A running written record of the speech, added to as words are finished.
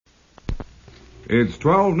It's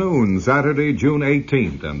 12 noon, Saturday, June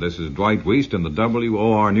 18th, and this is Dwight Weist in the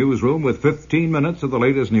WOR newsroom with 15 minutes of the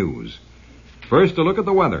latest news. First, a look at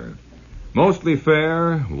the weather. Mostly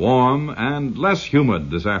fair, warm, and less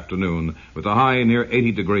humid this afternoon, with a high near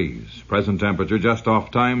 80 degrees. Present temperature just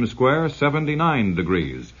off Times Square, 79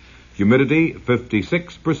 degrees. Humidity,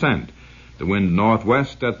 56%. The wind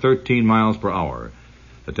northwest at 13 miles per hour.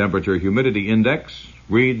 The temperature-humidity index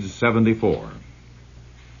reads 74.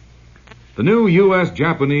 The new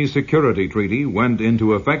U.S.-Japanese Security Treaty went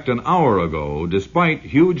into effect an hour ago, despite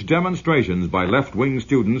huge demonstrations by left-wing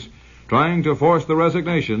students trying to force the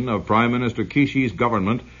resignation of Prime Minister Kishi's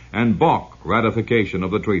government and balk ratification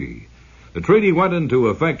of the treaty. The treaty went into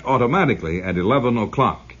effect automatically at 11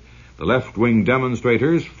 o'clock. The left-wing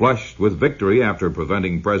demonstrators, flushed with victory after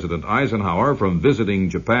preventing President Eisenhower from visiting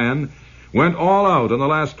Japan, went all out in the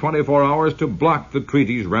last 24 hours to block the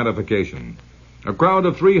treaty's ratification. A crowd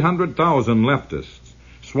of 300,000 leftists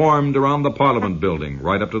swarmed around the Parliament building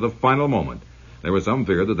right up to the final moment. There was some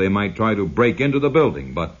fear that they might try to break into the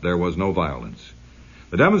building, but there was no violence.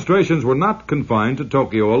 The demonstrations were not confined to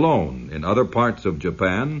Tokyo alone. In other parts of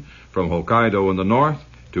Japan, from Hokkaido in the north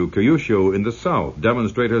to Kyushu in the south,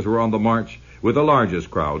 demonstrators were on the march with the largest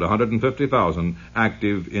crowd, 150,000,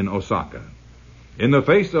 active in Osaka. In the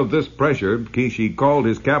face of this pressure, Kishi called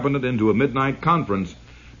his cabinet into a midnight conference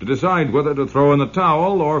to decide whether to throw in the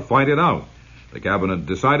towel or fight it out. The cabinet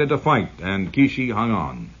decided to fight, and Kishi hung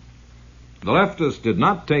on. The leftists did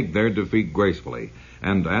not take their defeat gracefully,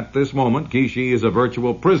 and at this moment Kishi is a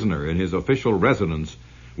virtual prisoner in his official residence,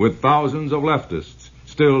 with thousands of leftists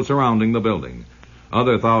still surrounding the building.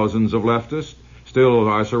 Other thousands of leftists still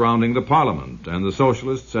are surrounding the Parliament, and the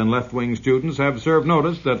socialists and left-wing students have served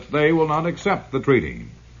notice that they will not accept the treaty.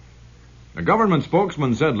 A government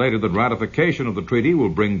spokesman said later that ratification of the treaty will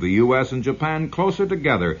bring the U.S. and Japan closer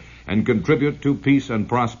together and contribute to peace and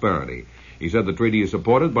prosperity. He said the treaty is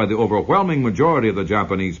supported by the overwhelming majority of the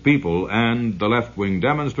Japanese people, and the left-wing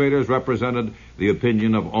demonstrators represented the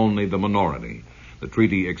opinion of only the minority. The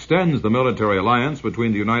treaty extends the military alliance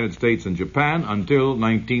between the United States and Japan until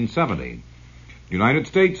 1970. The United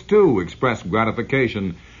States, too, expressed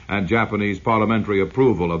gratification at Japanese parliamentary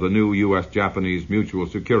approval of the new U.S.-Japanese Mutual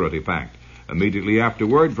Security Pact. Immediately after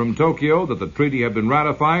word from Tokyo that the treaty had been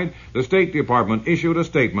ratified, the State Department issued a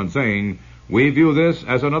statement saying, "We view this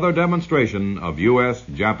as another demonstration of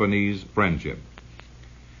U.S.-Japanese friendship."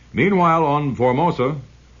 Meanwhile, on Formosa,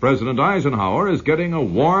 President Eisenhower is getting a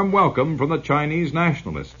warm welcome from the Chinese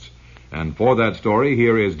nationalists. And for that story,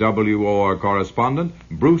 here is WOR correspondent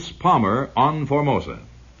Bruce Palmer on Formosa.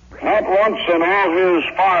 Not once in all his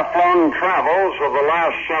far-flung travels of the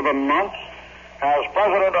last 7 months has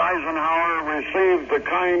President Eisenhower received the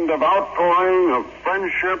kind of outpouring of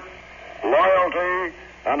friendship, loyalty,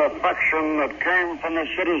 and affection that came from the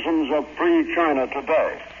citizens of free China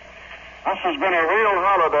today. This has been a real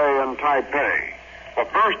holiday in Taipei, the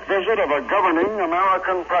first visit of a governing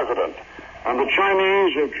American president, and the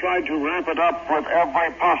Chinese have tried to ramp it up with every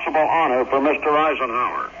possible honor for Mr.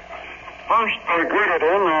 Eisenhower. First, they greeted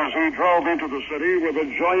him as he drove into the city with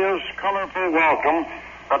a joyous, colorful welcome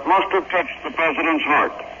that must have touched the president's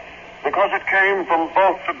heart, because it came from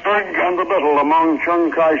both the big and the little among Chiang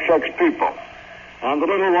Kai-shek's people. And the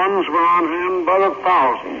little ones were on hand by the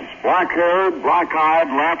thousands, black-haired, black-eyed,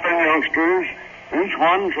 laughing youngsters, each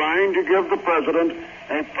one trying to give the president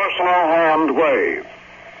a personal hand wave.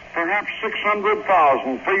 Perhaps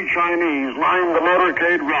 600,000 free Chinese lined the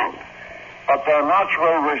motorcade route, but their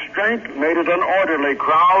natural restraint made it an orderly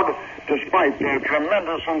crowd despite their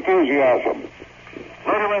tremendous enthusiasm.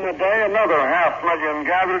 Later in the day, another 500,000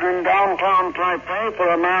 gathered in downtown Taipei for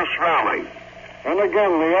a mass rally. And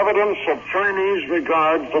again, the evidence of Chinese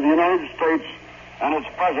regard for the United States and its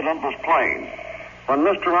president was plain. When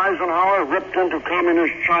Mr. Eisenhower ripped into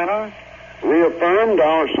communist China, reaffirmed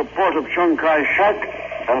our support of Chiang Kai-shek,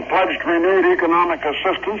 and pledged renewed economic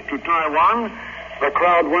assistance to Taiwan, the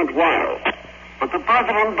crowd went wild. But the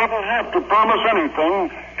president didn't have to promise anything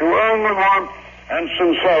to earn the warmth and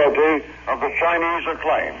sincerity of the Chinese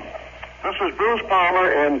acclaim. This is Bruce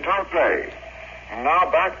Palmer in Taipei. And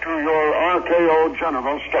now back to your RKO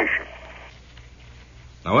General Station.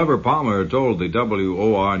 However, Palmer told the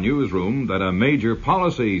WOR newsroom that a major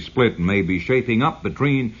policy split may be shaping up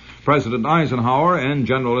between President Eisenhower and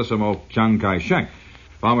Generalissimo Chiang Kai-shek.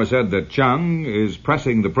 Palmer said that Chiang is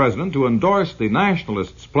pressing the president to endorse the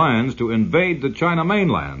nationalists' plans to invade the China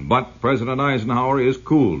mainland, but President Eisenhower is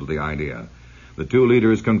cool to the idea. The two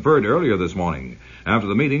leaders conferred earlier this morning. After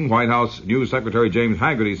the meeting, White House News Secretary James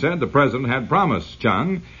Hagerty said the president had promised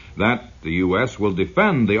Chiang that the U.S. will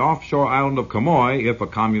defend the offshore island of Quemoy if a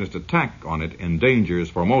communist attack on it endangers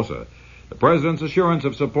Formosa. The president's assurance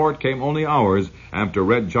of support came only hours after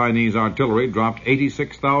Red Chinese artillery dropped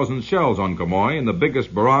 86,000 shells on Quemoy in the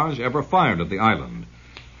biggest barrage ever fired at the island.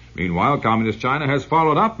 Meanwhile, Communist China has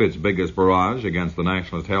followed up its biggest barrage against the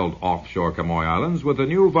nationalist-held offshore Quemoy Islands with a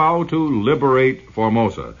new vow to liberate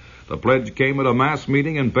Formosa. The pledge came at a mass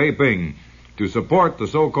meeting in Beiping to support the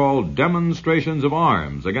so-called demonstrations of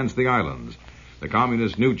arms against the islands. The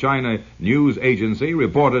Communist New China News Agency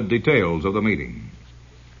reported details of the meeting.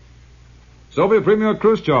 Soviet Premier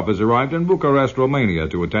Khrushchev has arrived in Bucharest, Romania,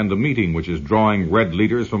 to attend a meeting which is drawing Red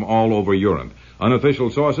leaders from all over Europe. Unofficial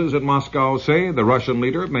sources at Moscow say the Russian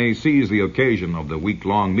leader may seize the occasion of the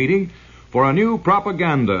week-long meeting for a new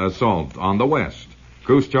propaganda assault on the West.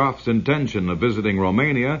 Khrushchev's intention of visiting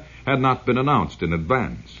Romania had not been announced in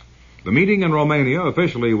advance. The meeting in Romania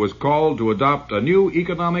officially was called to adopt a new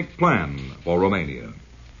economic plan for Romania.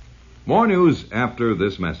 More news after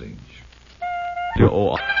this message.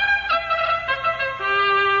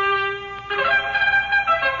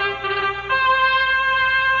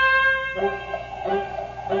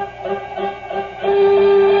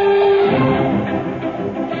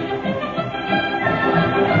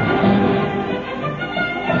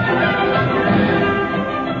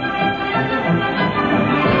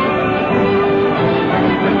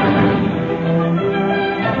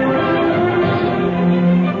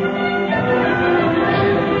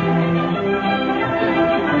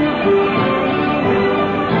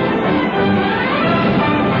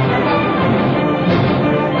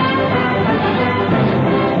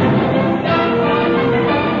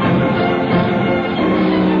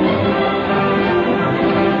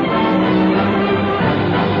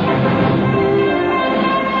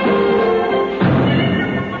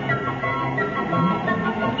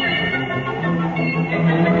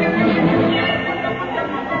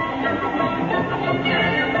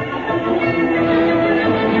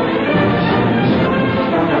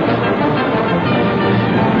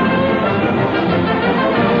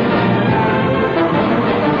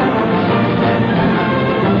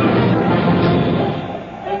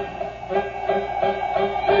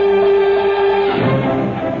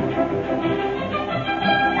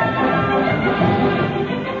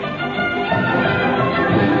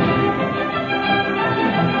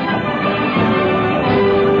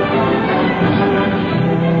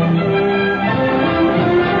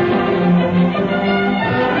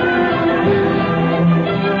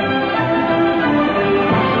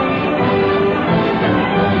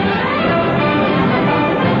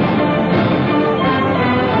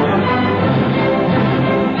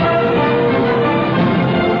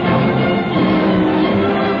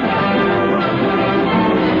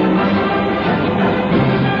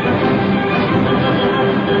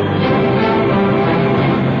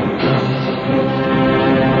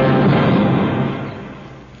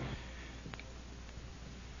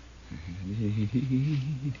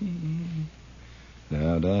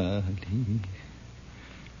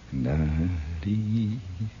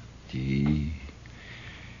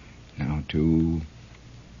 Now, to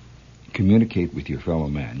communicate with your fellow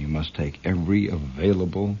man, you must take every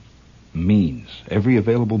available means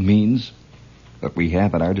that we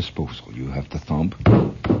have at our disposal. You have to thump.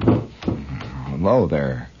 Hello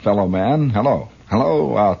there, fellow man. Hello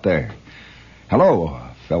out there. Hello,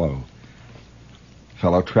 fellow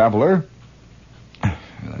traveler.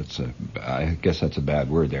 I guess that's a bad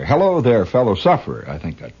word there. Hello there, fellow sufferer. I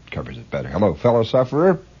think that covers it better. Hello, fellow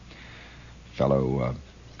sufferer. Fellow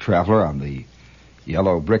traveler on the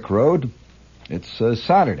yellow brick road. It's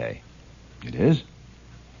Saturday. It is.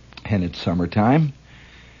 And it's summertime.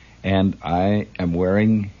 And I am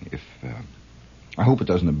wearing, I hope it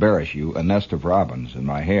doesn't embarrass you, a nest of robins in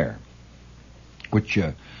my hair, which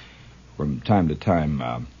from time to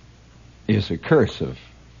time is a curse of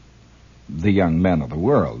the young men of the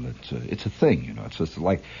world. It's a thing, you know. It's just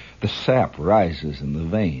like the sap rises in the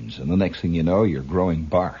veins, and the next thing you know, you're growing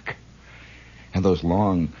bark. And those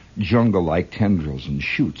long, jungle-like tendrils and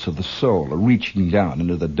shoots of the soul are reaching down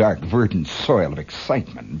into the dark, verdant soil of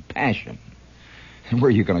excitement and passion. And where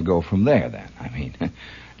are you going to go from there, then? I mean,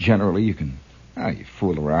 generally you can, you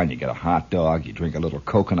fool around, you get a hot dog, you drink a little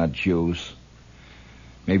coconut juice.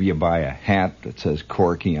 Maybe you buy a hat that says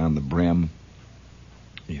Corky on the brim.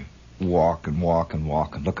 You walk and walk and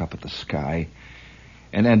walk and look up at the sky.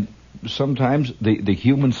 And then sometimes the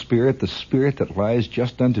human spirit, the spirit that lies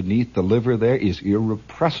just underneath the liver there, is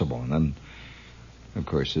irrepressible. And then, of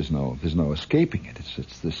course, there's no escaping it.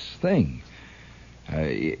 It's this thing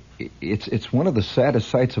It's one of the saddest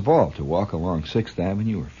sights of all to walk along 6th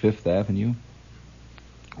Avenue or 5th Avenue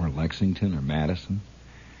or Lexington or Madison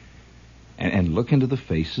and look into the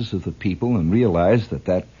faces of the people and realize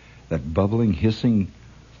that bubbling, hissing,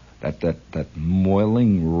 that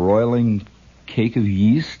moiling, roiling cake of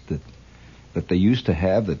yeast that they used to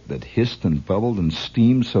have that hissed and bubbled and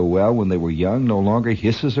steamed so well when they were young no longer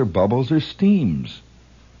hisses or bubbles or steams.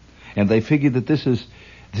 And they figured that this is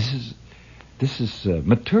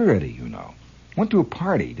maturity, you know. Went to a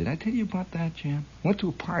party. Did I tell you about that, Jan? Went to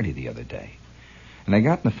a party the other day. And I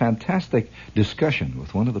got in a fantastic discussion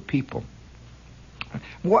with one of the people.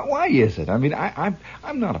 Why is it? I mean,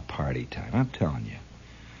 I'm not a party type, I'm telling you.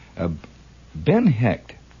 Ben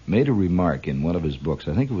Hecht made a remark in one of his books.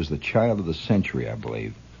 I think it was The Child of the Century, I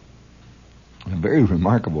believe. A very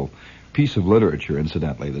remarkable piece of literature,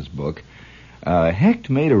 incidentally, this book. Hecht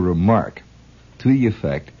made a remark to the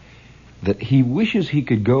effect that he wishes he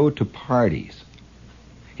could go to parties.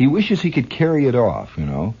 He wishes he could carry it off, you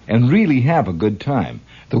know, and really have a good time,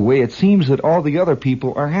 the way it seems that all the other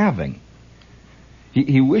people are having.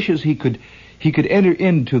 He wishes he could enter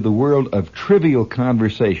into the world of trivial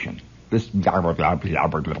conversation. This, you know,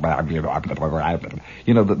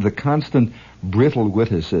 the constant brittle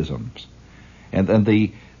witticisms, and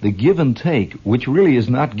the give and take, which really is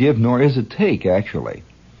not give nor is it take, actually,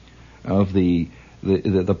 of the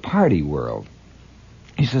party world.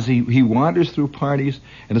 He says he wanders through parties,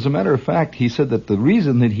 and as a matter of fact, he said that the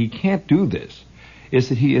reason that he can't do this is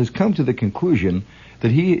that he has come to the conclusion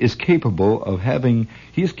that he is capable of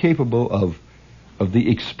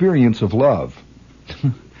the experience of love.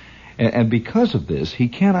 and because of this, he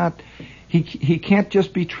can't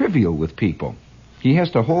just be trivial with people. He has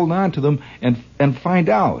to hold on to them and find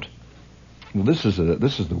out. Well, this is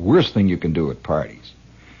the worst thing you can do at parties.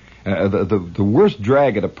 The worst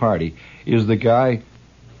drag at a party is the guy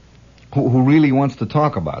who really wants to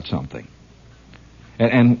talk about something.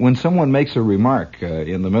 And when someone makes a remark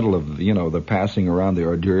in the middle of, you know, the passing around the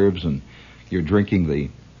hors d'oeuvres and you're drinking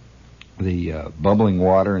the bubbling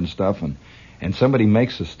water and stuff, and somebody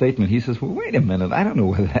makes a statement, he says, well, wait a minute, I don't know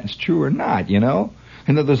whether that's true or not, you know?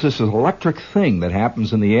 And then there's this electric thing that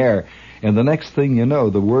happens in the air, and the next thing you know,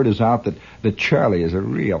 the word is out that Charlie is a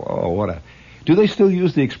real, do they still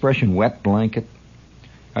use the expression wet blanket?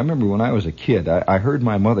 I remember when I was a kid, I heard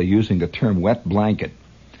my mother using the term wet blanket.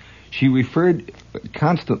 She referred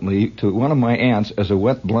constantly to one of my aunts as a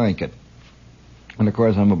wet blanket. And of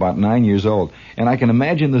course, I'm about 9 years old. And I can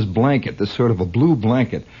imagine this blanket, this sort of a blue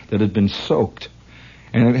blanket that had been soaked.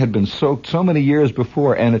 And it had been soaked so many years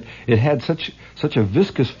before, and it had such a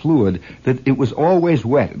viscous fluid that it was always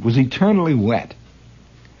wet. It was eternally wet.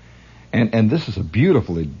 And this is a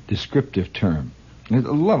beautifully descriptive term.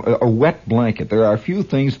 A wet blanket. There are a few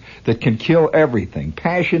things that can kill everything,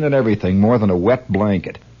 passion and everything, more than a wet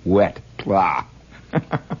blanket. Wet. Blah.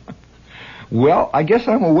 Well, I guess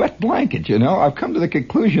I'm a wet blanket, you know. I've come to the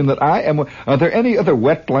conclusion that I am. Are there any other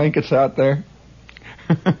wet blankets out there?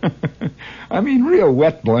 I mean, real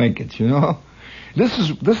wet blankets, you know. This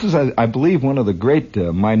is, I believe, one of the great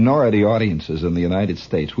minority audiences in the United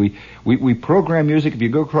States. We program music. If you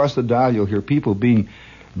go across the dial, you'll hear people being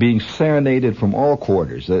serenaded from all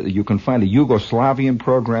quarters. You can find a Yugoslavian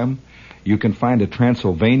program. You can find a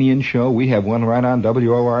Transylvanian show. We have one right on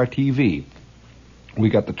WOR-TV. We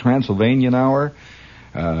got the Transylvanian hour.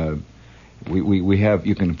 We have.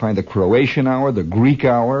 You can find the Croatian hour, the Greek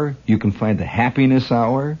hour. You can find the happiness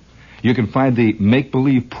hour. You can find the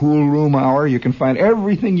make-believe pool room hour. You can find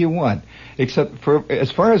everything you want, except for,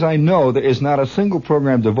 as far as I know, there is not a single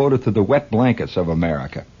program devoted to the wet blankets of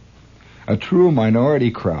America. A true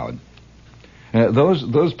minority crowd.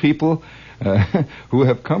 Those people who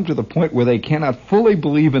have come to the point where they cannot fully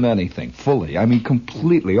believe in anything. Fully. I mean,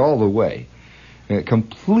 completely, all the way.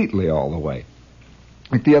 Completely all the way.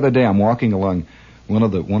 Like the other day, I'm walking along one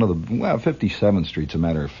of the 57th Street, as a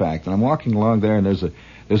matter of fact, and I'm walking along there, and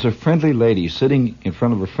there's a friendly lady sitting in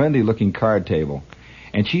front of a friendly-looking card table,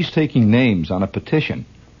 and she's taking names on a petition,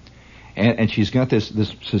 and she's got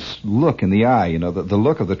this look in the eye, you know, the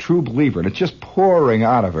look of the true believer, and it's just pouring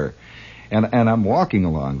out of her, and I'm walking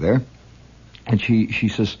along there. And she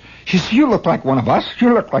says, you look like one of us.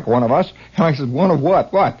 You look like one of us. And I said, one of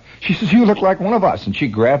what? What? She says, you look like one of us. And she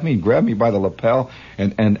grabbed me by the lapel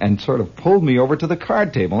and sort of pulled me over to the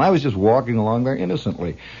card table. And I was just walking along there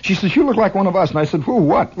innocently. She says, you look like one of us. And I said, who?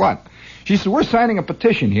 What? She said, we're signing a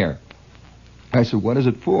petition here. I said, what is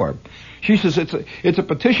it for? She says, it's a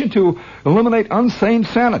petition to eliminate unsane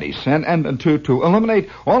sanities and to eliminate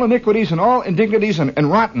all iniquities and all indignities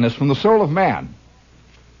and rottenness from the soul of man.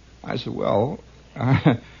 I said, well,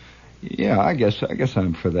 Yeah, I guess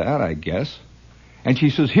I'm for that, I guess. And she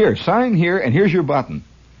says, here, sign here, and here's your button.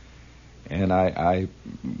 And I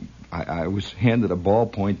was handed a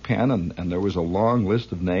ballpoint pen, and there was a long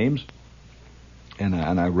list of names. And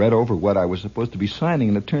I read over what I was supposed to be signing,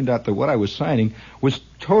 and it turned out that what I was signing was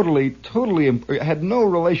totally, had no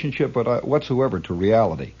relationship whatsoever to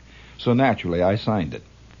reality. So naturally, I signed it.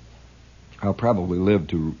 I'll probably live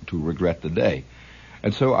to regret the day.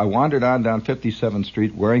 And so I wandered on down 57th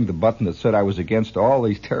Street wearing the button that said I was against all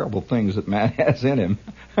these terrible things that man has in him.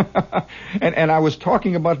 and I was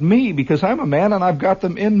talking about me because I'm a man and I've got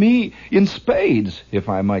them in me in spades, if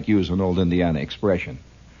I might use an old Indiana expression.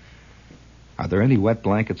 Are there any wet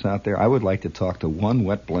blankets out there? I would like to talk to one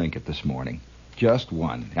wet blanket this morning. Just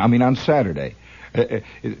one. I mean, on Saturday.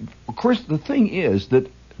 Of course, the thing is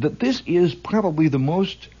that this is probably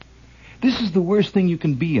this is the worst thing you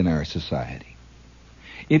can be in our society.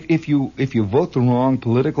 If you vote the wrong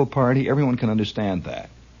political party, everyone can understand that.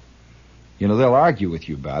 You know, they'll argue with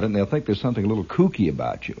you about it, and they'll think there's something a little kooky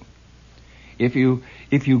about you. If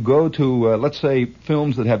you go to, let's say,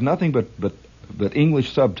 films that have nothing but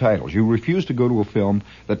English subtitles, you refuse to go to a film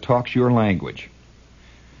that talks your language.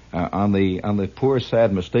 On the poor,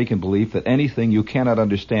 sad, mistaken belief that anything you cannot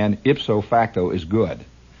understand ipso facto is good.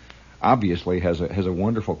 Obviously has a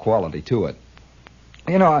wonderful quality to it.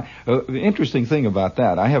 You know, the interesting thing about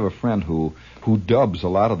that, I have a friend who dubs a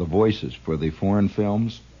lot of the voices for the foreign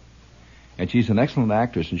films. And she's an excellent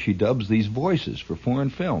actress, and she dubs these voices for foreign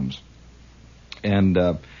films. And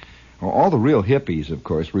all the real hippies, of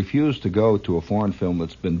course, refuse to go to a foreign film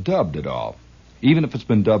that's been dubbed at all. Even if it's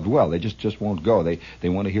been dubbed well, they just won't go. They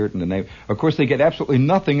want to hear it in the name. Of course, they get absolutely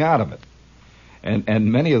nothing out of it.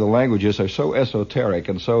 And many of the languages are so esoteric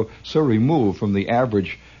and so removed from the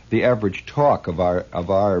average talk of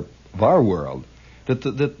our world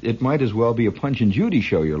that it might as well be a Punch and Judy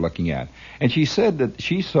show you're looking at. And she said that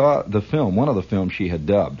she saw the film, one of the films she had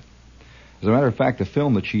dubbed. As a matter of fact, the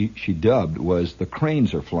film that she dubbed was The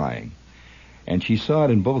Cranes Are Flying. And she saw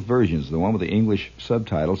it in both versions, the one with the English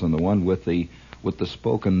subtitles and the one with the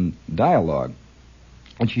spoken dialogue.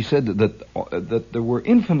 And she said that there were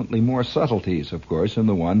infinitely more subtleties, of course, in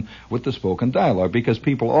the one with the spoken dialogue, because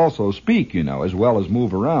people also speak, you know, as well as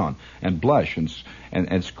move around and blush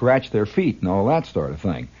and scratch their feet and all that sort of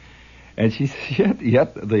thing. And she said,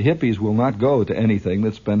 yet the hippies will not go to anything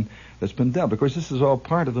that's been dubbed. Of course, this is all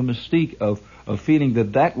part of the mystique of feeling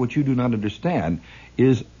that which you do not understand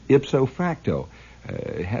is ipso facto.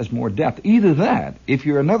 It has more depth. Either that, if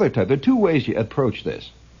you're another type, there are two ways you approach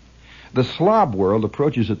this. The slob world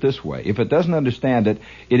approaches it this way. If it doesn't understand it,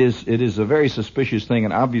 it is a very suspicious thing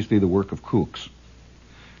and obviously the work of kooks.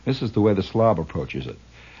 This is the way the slob approaches it.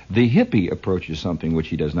 The hippie approaches something which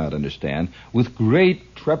he does not understand with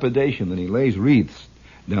great trepidation, and he lays wreaths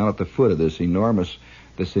down at the foot of this enormous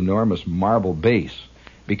marble base,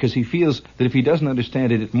 because he feels that if he doesn't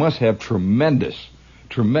understand it, it must have tremendous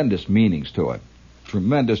meanings to it.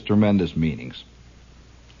 Tremendous meanings.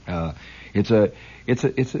 It's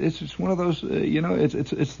one of those,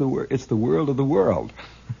 it's the world of the world.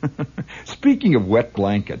 Speaking of wet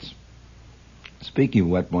blankets,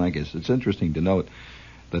 it's interesting to note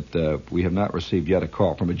that we have not received yet a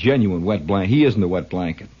call from a genuine wet blanket. He isn't a wet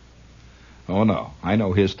blanket. Oh no, I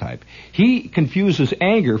know his type. He confuses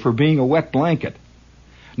anger for being a wet blanket.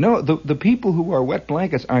 No, the people who are wet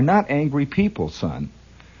blankets are not angry people, son.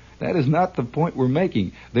 That is not the point we're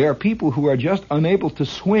making. They are people who are just unable to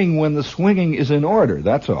swing when the swinging is in order,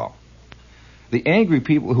 that's all. The angry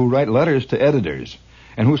people who write letters to editors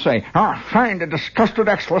and who say, signed a disgusted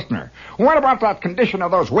ex-listener. What about that condition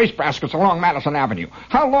of those wastebaskets along Madison Avenue?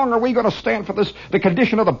 How long are we going to stand for this, the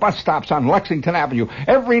condition of the bus stops on Lexington Avenue?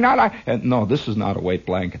 Every night no, this is not a wet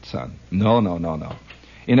blanket, son. No.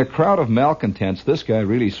 In a crowd of malcontents, this guy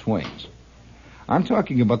really swings. I'm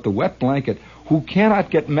talking about the wet blanket who cannot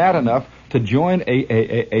get mad enough to join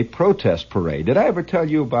a protest parade. Did I ever tell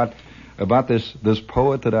you about this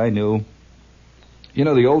poet that I knew? You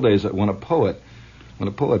know, the old days when a poet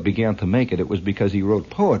began to make it, it was because he wrote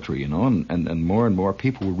poetry, you know, and more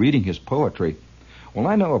people were reading his poetry. Well,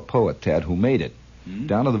 I know a poet, Ted, who made it. Mm-hmm.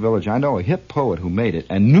 Down to the village, I know a hip poet who made it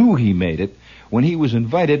and knew he made it when he was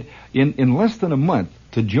invited in less than a month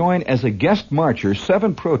to join as a guest marcher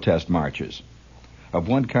 7 protest marches of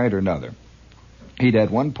one kind or another. He'd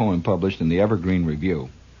had one poem published in the Evergreen Review.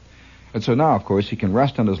 And so now, of course, he can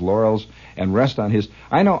rest on his laurels and rest on his...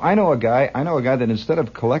 I know a guy that instead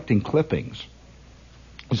of collecting clippings,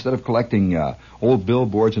 instead of collecting old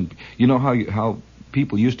billboards, and you know how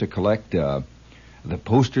people used to collect the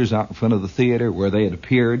posters out in front of the theater where they had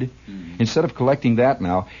appeared. Instead of collecting that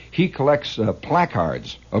now, he collects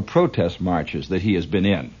placards of protest marches that he has been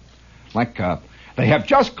in. Like, they have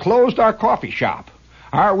just closed our coffee shop.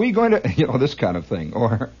 Are we going to, this kind of thing.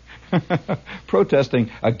 Or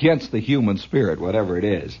protesting against the human spirit, whatever it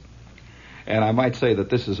is. And I might say that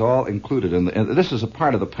this is all included in and this is a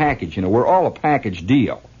part of the package. We're all a package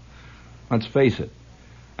deal. Let's face it.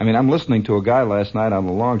 I mean, I'm listening to a guy last night on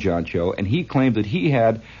the Long John show, and he claimed that he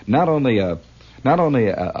had not only a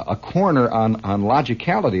corner on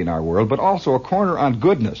logicality in our world, but also a corner on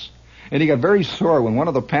goodness. And he got very sore when one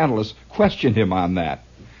of the panelists questioned him on that.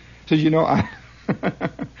 He says,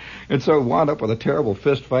 and so it wound up with a terrible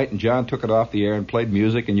fist fight, and John took it off the air and played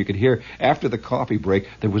music, and you could hear after the coffee break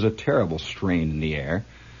there was a terrible strain in the air.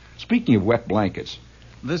 Speaking of wet blankets.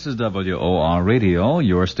 This is WOR Radio,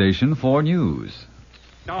 your station for news.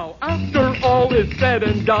 Now, after all is said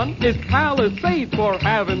and done, it's Palisades for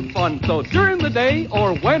having fun. So during the day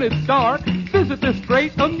or when it's dark, visit this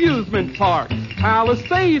great amusement park.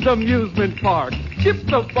 Palisades Amusement Park. Skip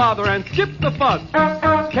the bother and skip the fuss.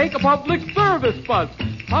 Take a public service bus.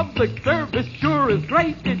 Public service sure is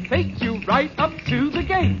great. It takes you right up to the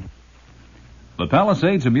gate. The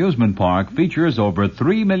Palisades Amusement Park features over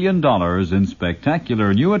 $3 million in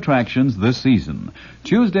spectacular new attractions this season.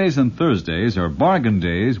 Tuesdays and Thursdays are bargain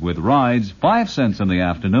days with rides 5 cents in the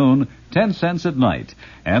afternoon, 10 cents at night.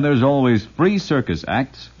 And there's always free circus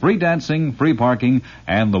acts, free dancing, free parking,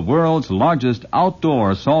 and the world's largest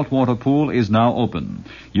outdoor saltwater pool is now open.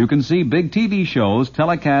 You can see big TV shows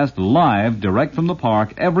telecast live direct from the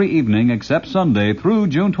park every evening except Sunday through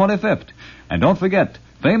June 25th. And don't forget,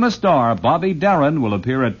 famous star Bobby Darin will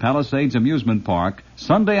appear at Palisades Amusement Park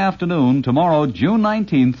Sunday afternoon, tomorrow, June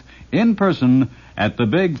 19th, in person at the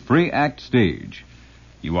big free act stage.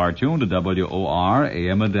 You are tuned to WOR,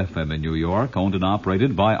 AM and FM in New York, owned and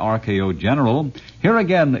operated by RKO General. Here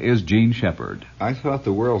again is Gene Shepard. I thought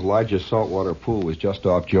the world's largest saltwater pool was just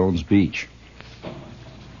off Jones Beach.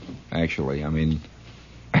 Actually, I mean...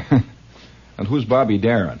 and who's Bobby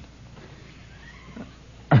Darin?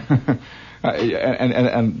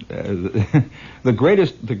 The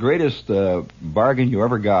greatest bargain you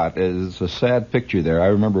ever got is a sad picture there. I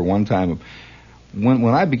remember one time when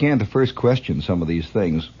I began to first question some of these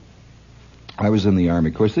things. I was in the Army.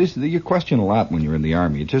 Of course, you question a lot when you're in the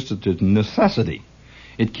Army. It's just a necessity.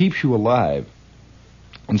 It keeps you alive.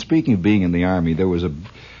 And speaking of being in the Army, there was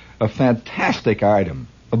a fantastic item,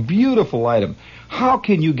 a beautiful item. How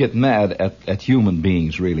can you get mad at human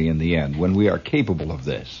beings, really, in the end, when we are capable of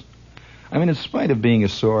this? I mean, in spite of being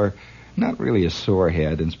not really a sore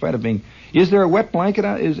head, in spite of being... Is there a wet blanket?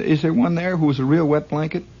 Is there one there who's a real wet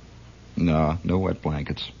blanket? No wet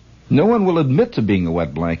blankets. No one will admit to being a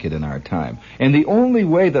wet blanket in our time. And the only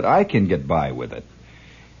way that I can get by with it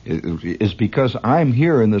is because I'm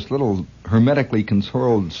here in this little hermetically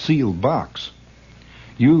controlled sealed box.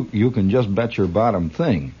 You can just bet your bottom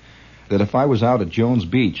thing that if I was out at Jones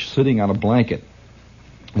Beach sitting on a blanket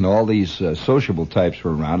and all these sociable types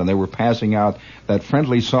were around and they were passing out that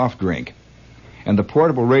friendly soft drink and the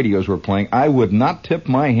portable radios were playing, I would not tip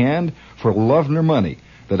my hand for love nor money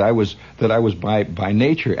that I was by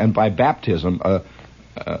nature and by baptism a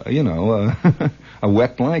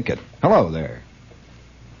wet blanket. Hello there,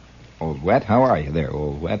 old wet. How are you there,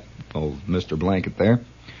 old wet, old Mr. Blanket there?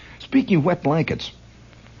 Speaking of wet blankets,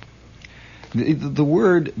 the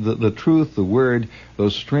word, the truth, the word,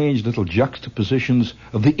 those strange little juxtapositions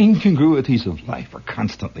of the incongruities of life are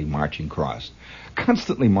constantly marching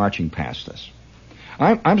past us.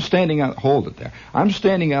 I'm standing on, hold it there. I'm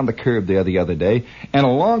standing on the curb there the other day, and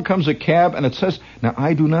along comes a cab, and it says, now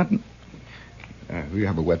I do not, we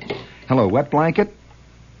have a wet, hello, wet blanket?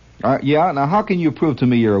 Yeah, now how can you prove to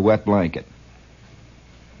me you're a wet blanket?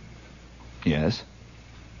 Yes.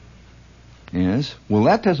 Yes. Well,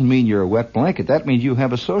 that doesn't mean you're a wet blanket. That means you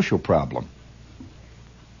have a social problem.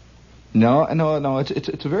 No.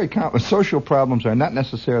 It's a very social problems are not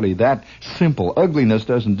necessarily that simple. Ugliness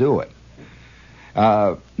doesn't do it.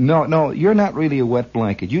 No, you're not really a wet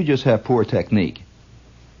blanket. You just have poor technique.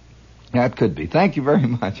 That could be. Thank you very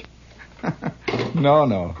much.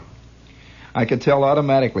 No. I could tell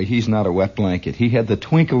automatically he's not a wet blanket. He had the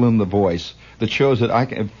twinkle in the voice that shows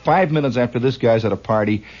that 5 minutes after this guy's at a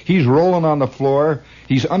party, he's rolling on the floor,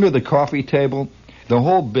 he's under the coffee table, the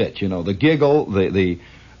whole bit, the giggle, the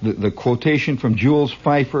quotation from Jules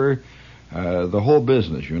Pfeiffer, the whole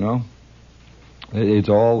business, It's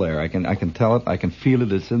all there. I can tell it. I can feel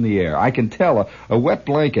it. It's in the air. I can tell a wet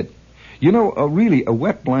blanket. Really, a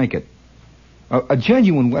wet blanket, a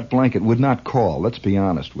genuine wet blanket would not call. Let's be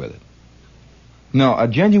honest with it. No, a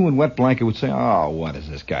genuine wet blanket would say, oh, what is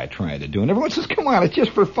this guy trying to do? And everyone says, come on, it's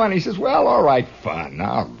just for fun. He says, well, all right, fun.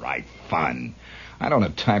 All right, fun. I don't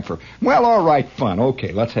have time for... Well, all right, fun.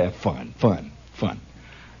 Okay, let's have fun. Fun.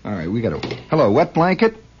 All right, we got to... Hello, wet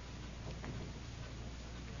blanket?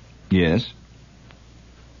 Yes.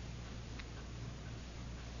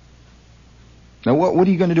 Now, what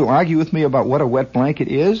are you going to do? Argue with me about what a wet blanket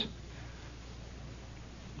is?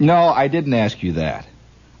 No, I didn't ask you that.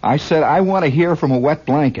 I said I want to hear from a wet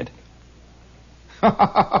blanket.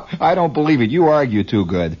 I don't believe it. You argue too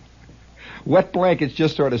good. Wet blankets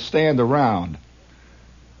just sort of stand around.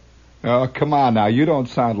 Oh, come on now. You don't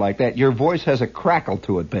sound like that. Your voice has a crackle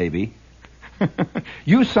to it, baby.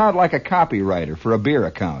 You sound like a copywriter for a beer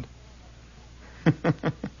account.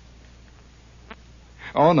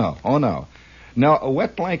 Oh, no. No, a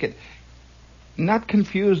wet blanket, not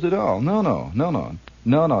confused at all. No.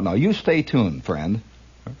 You stay tuned, friend.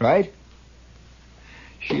 Right?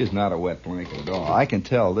 She is not a wet blanket at all. I can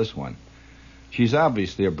tell this one. She's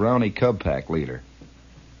obviously a Brownie Cub Pack leader.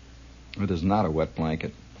 It is not a wet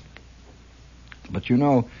blanket. But you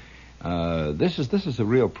know, this is a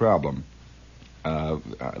real problem.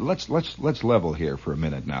 Let's level here for a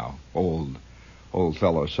minute now. Old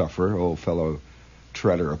fellow sufferer, old fellow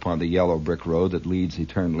treader upon the yellow brick road that leads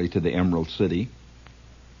eternally to the Emerald City.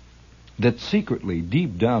 That secretly,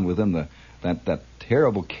 deep down within that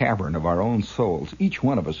terrible cavern of our own souls, each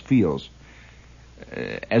one of us feels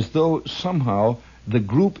as though somehow the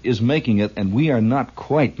group is making it and we are not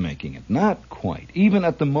quite making it. Not quite. Even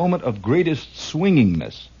at the moment of greatest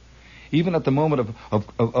swingingness, even at the moment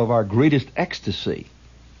of our greatest ecstasy,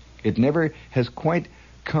 it never has quite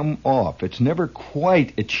come off. It's never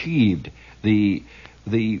quite achieved the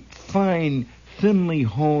fine, thinly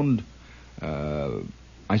honed,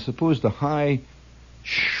 I suppose the high,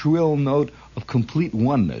 shrill note of complete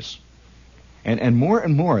oneness. And more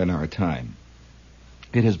in our time,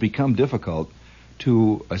 it has become difficult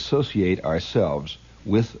to associate ourselves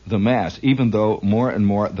with the mass, even though more and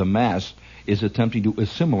more the mass is attempting to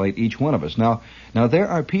assimilate each one of us. Now there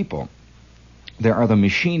are people, there are the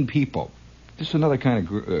machine people. This is another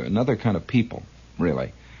kind of people,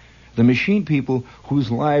 really. The machine people whose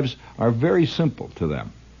lives are very simple to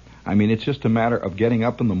them. I mean, it's just a matter of getting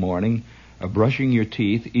up in the morning, brushing your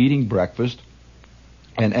teeth, eating breakfast,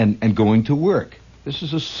 and going to work. This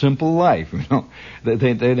is a simple life, you know.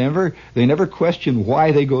 They never question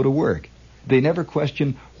why they go to work. They never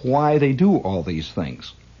question why they do all these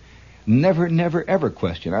things. Never, ever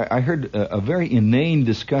question. I heard a very inane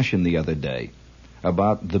discussion the other day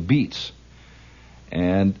about the beets.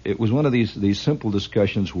 And it was one of these simple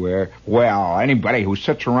discussions where, well, anybody who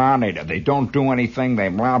sits around, they don't do anything, they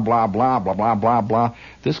blah, blah, blah, blah, blah, blah, blah.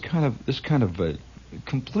 This kind of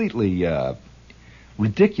completely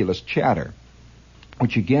ridiculous chatter,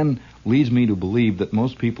 which again leads me to believe that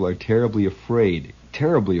most people are terribly afraid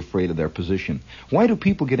of their position. Why do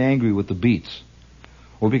people get angry with the beets?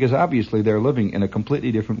 Well, because obviously they're living in a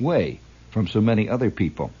completely different way from so many other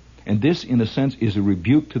people. And this, in a sense, is a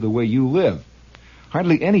rebuke to the way you live.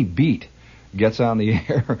 Hardly any beat gets on the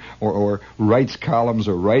air or writes columns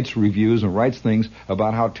or writes reviews and writes things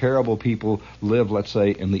about how terrible people live, let's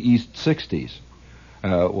say, in the East 60s.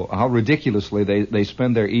 How ridiculously they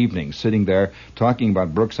spend their evenings sitting there talking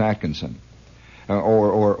about Brooks Atkinson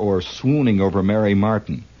or swooning over Mary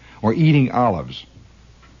Martin or eating olives.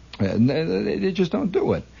 They just don't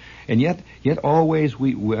do it. And yet always,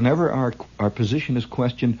 whenever our position is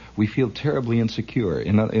questioned, we feel terribly insecure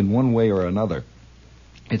in one way or another.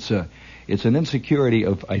 It's an insecurity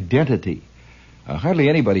of identity. Hardly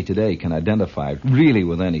anybody today can identify really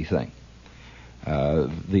with anything.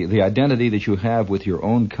 The identity that you have with your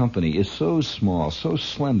own company is so small, so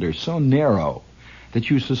slender, so narrow, that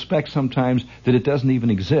you suspect sometimes that it doesn't even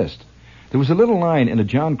exist. There was a little line in a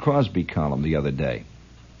John Crosby column the other day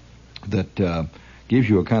that gives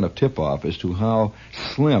you a kind of tip-off as to how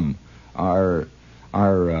slim our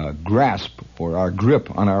grasp or our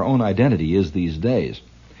grip on our own identity is these days.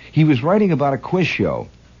 He was writing about a quiz show,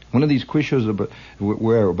 one of these quiz shows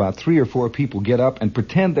where about 3 or 4 people get up and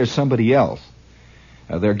pretend they're somebody else.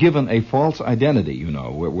 They're given a false identity, you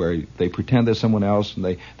know, where they pretend they're someone else,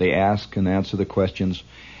 and they ask and answer the questions.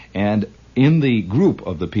 And in the group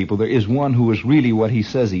of the people, there is one who is really what he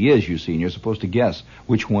says he is, you see, and you're supposed to guess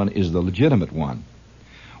which one is the legitimate one.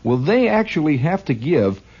 Well, they actually have to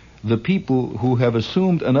give the people who have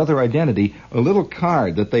assumed another identity a little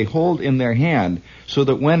card that they hold in their hand, so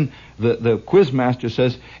that when the quiz master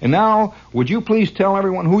says, "And now, would you please tell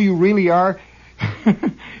everyone who you really are?"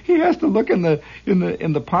 he has to look in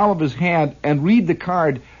the palm of his hand and read the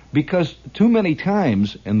card, because too many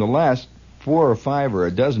times in the last 4 or 5 or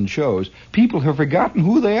a dozen shows, people have forgotten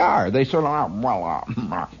who they are. They sort of,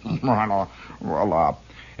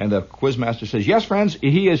 and the quizmaster says, yes, friends,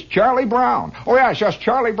 he is Charlie Brown. Oh, yes,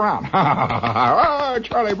 Charlie Brown. Oh,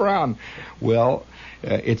 Charlie Brown. Well,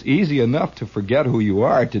 it's easy enough to forget who you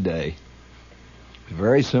are today. It's a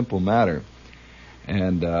very simple matter.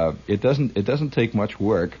 And it doesn't take much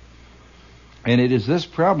work. And it is this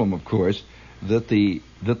problem, of course, that the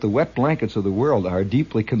wet blankets of the world are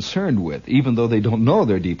deeply concerned with, even though they don't know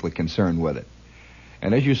they're deeply concerned with it.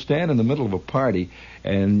 And as you stand in the middle of a party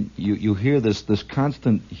and you hear this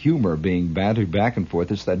constant humor being bantered back and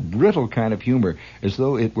forth, it's that brittle kind of humor, as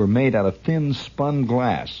though it were made out of thin spun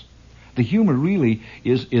glass. The humor really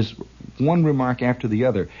is one remark after the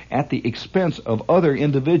other at the expense of other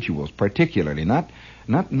individuals, particularly not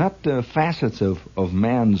facets of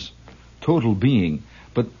man's total being,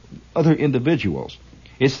 but other individuals.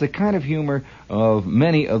 It's the kind of humor of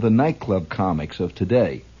many of the nightclub comics of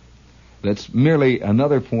today. That's merely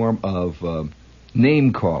another form of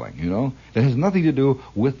name calling, you know. It has nothing to do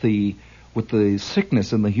with the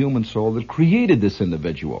sickness in the human soul that created this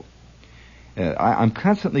individual. I'm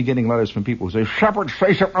constantly getting letters from people who say, Shepard,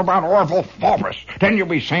 say something about Orville Faubus. Then you'll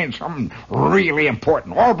be saying something really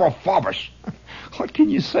important. Orville Faubus. What can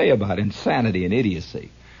you say about insanity and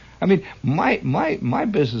idiocy? I mean, my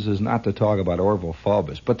business is not to talk about Orville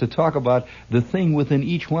Faubus, but to talk about the thing within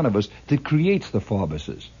each one of us that creates the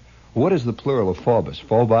Faubuses. What is the plural of Faubus?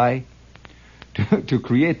 Phobi? To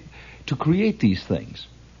create these things.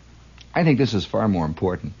 I think this is far more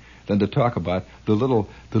important than to talk about the little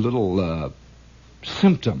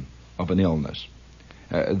symptom of an illness.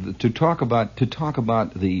 To talk about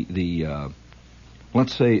the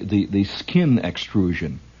let's say the skin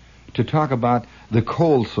extrusion. To talk about the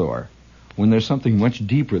cold sore, when there's something much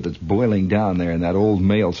deeper that's boiling down there in that old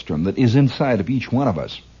maelstrom that is inside of each one of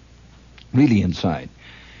us, really inside.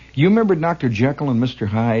 You remember Dr. Jekyll and Mr.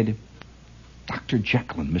 Hyde? Dr.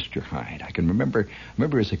 Jekyll and Mr. Hyde. I can remember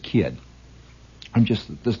as a kid. I'm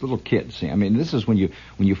just this little kid. See, I mean, this is when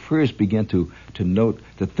you first begin to note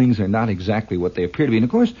that things are not exactly what they appear to be. And of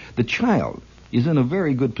course, the child is in a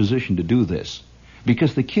very good position to do this,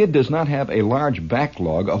 because the kid does not have a large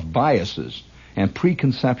backlog of biases and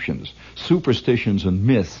preconceptions, superstitions and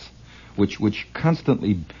myths, which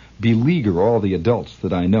constantly beleaguer all the adults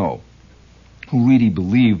that I know who really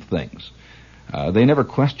believe things. They never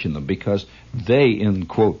question them because they, in,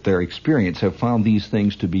 quote, their experience, have found these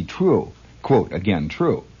things to be true. Quote, again,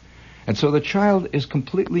 true. And so the child is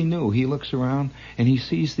completely new. He looks around and he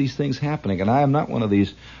sees these things happening. And I am not one of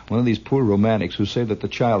these poor romantics who say that the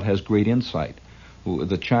child has great insight.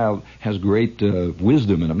 The child has great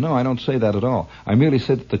wisdom in him. No, I don't say that at all. I merely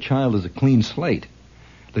say that the child is a clean slate,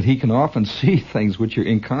 that he can often see things which are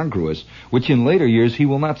incongruous, which in later years he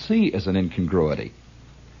will not see as an incongruity.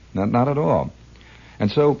 Not at all.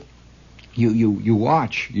 And so you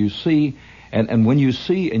watch, you see, and when you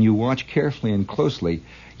see and you watch carefully and closely,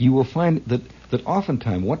 you will find that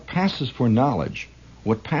oftentimes what passes for knowledge,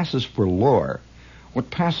 what passes for lore,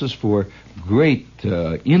 what passes for great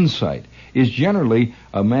insight is generally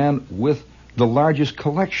a man with the largest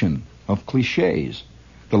collection of cliches,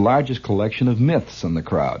 the largest collection of myths in the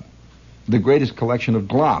crowd, the greatest collection of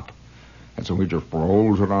glop. And so he just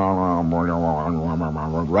rolls it on,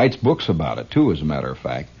 writes books about it, too, as a matter of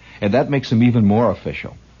fact. And that makes him even more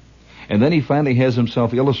official. And then he finally has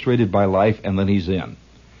himself illustrated by Life, and then he's in.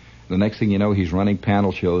 The next thing you know, he's running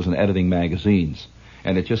panel shows and editing magazines.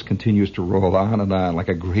 And it just continues to roll on and on like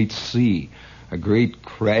a great sea, a great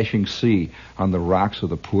crashing sea on the rocks of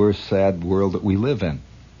the poor, sad world that we live in.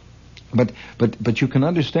 But you can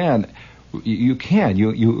understand, you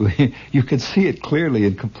can see it clearly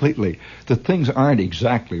and completely that things aren't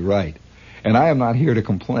exactly right. And I am not here to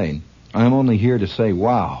complain. I am only here to say,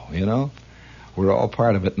 wow, you know, we're all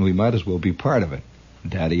part of it and we might as well be part of it.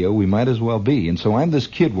 Daddy-o, we might as well be. And so I'm this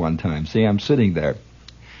kid one time. See, I'm sitting there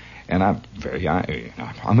and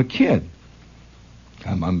I'm a kid.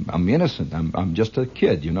 I'm innocent. I'm just a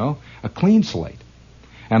kid, you know, a clean slate.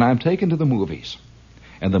 And I'm taken to the movies.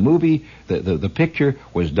 And the movie, the picture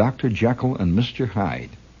was Dr. Jekyll and Mr.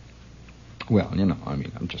 Hyde. Well, you know, I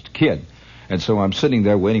mean, I'm just a kid. And so I'm sitting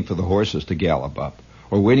there waiting for the horses to gallop up,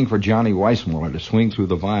 or waiting for Johnny Weissmuller to swing through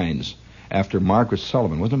the vines after Margaret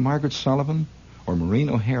Sullivan. Was it Margaret Sullivan or Maureen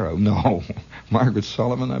O'Hara? No, Margaret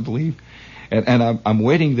Sullivan, I believe. And I'm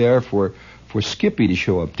waiting there for Skippy to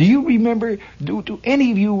show up. Do you remember, do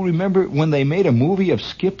any of you remember when they made a movie of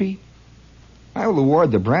Skippy? I will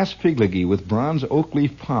award the Brass Figligee with bronze oak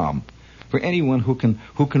leaf palm for anyone who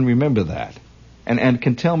can remember that and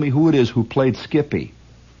can tell me who it is who played Skippy.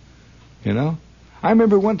 You know? I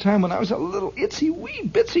remember one time when I was a little itsy wee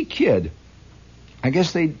bitsy kid. I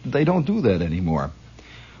guess they don't do that anymore.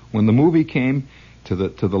 When the movie came to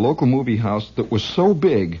the local movie house that was so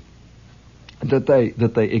big that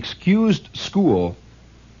they excused school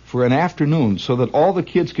for an afternoon so that all the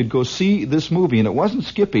kids could go see this movie. And it wasn't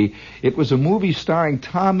Skippy. It was a movie starring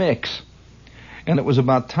Tom Mix. And it was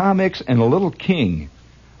about Tom Mix and a little king.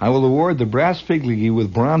 I will award the brass fig league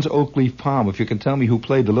with bronze oak leaf palm if you can tell me who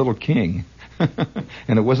played the little king.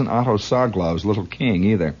 And it wasn't Otto Soglov's little king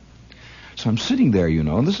either. So I'm sitting there,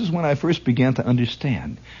 and this is when I first began to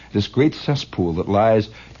understand this great cesspool that lies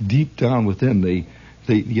deep down within the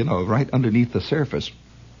right underneath the surface.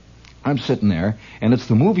 I'm sitting there, and it's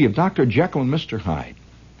the movie of Dr. Jekyll and Mr. Hyde.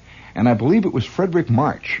 And I believe it was Frederick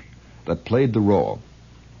March that played the role.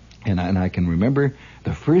 And I can remember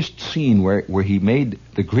the first scene where he made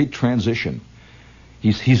the great transition.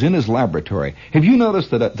 He's in his laboratory. Have you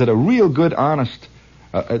noticed that a real good, honest...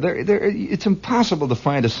 it's impossible to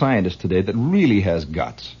find a scientist today that really has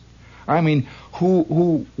guts. I mean,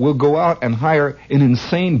 who will go out and hire an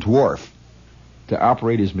insane dwarf to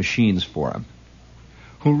operate his machines for him.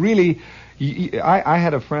 Who really... I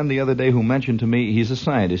had a friend the other day who mentioned to me, he's a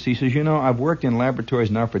scientist. He says, I've worked in laboratories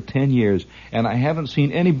now for 10 years, and I haven't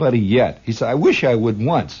seen anybody yet. He said, I wish I would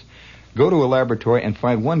once go to a laboratory and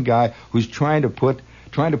find one guy who's trying to put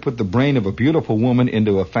the brain of a beautiful woman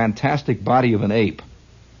into a fantastic body of an ape.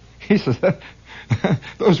 He says,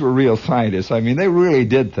 those were real scientists. I mean, they really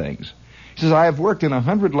did things. He says, I have worked in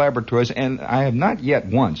 100 laboratories, and I have not yet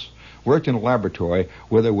once worked in a laboratory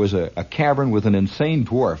where there was a cavern with an insane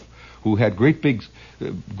dwarf who had great big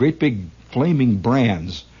flaming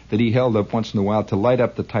brands that he held up once in a while to light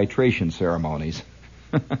up the titration ceremonies.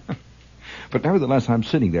 But nevertheless, I'm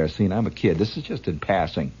sitting there seeing I'm a kid. This is just in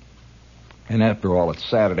passing. And after all, it's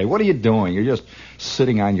Saturday. What are you doing? You're just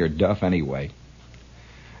sitting on your duff anyway.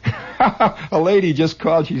 A lady just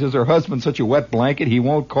called. She says her husband's such a wet blanket, he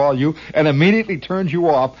won't call you, and immediately turns you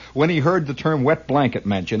off when he heard the term wet blanket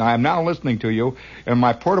mentioned. I am now listening to you in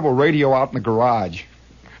my portable radio out in the garage.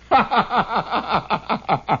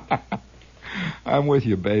 I'm with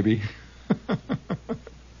you, baby.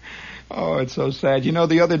 Oh, it's so sad.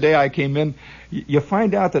 The other day I came in, you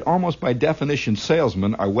find out that almost by definition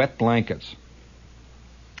salesmen are wet blankets.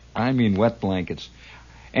 I mean wet blankets.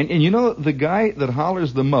 And the guy that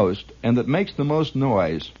hollers the most and that makes the most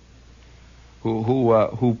noise,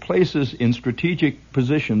 who places in strategic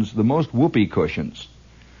positions the most whoopee cushions,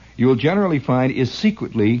 you will generally find is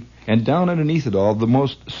secretly and down underneath it all the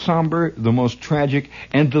most somber, the most tragic,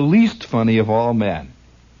 and the least funny of all men.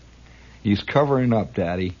 He's covering up,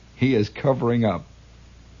 Daddy. He is covering up.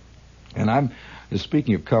 And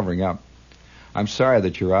speaking of covering up, I'm sorry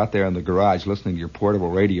that you're out there in the garage listening to your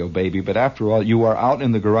portable radio, baby, but after all, you are out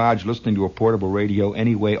in the garage listening to a portable radio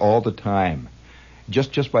anyway all the time.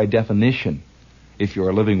 Just by definition, if you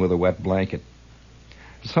are living with a wet blanket.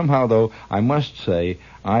 Somehow, though, I must say,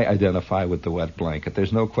 I identify with the wet blanket.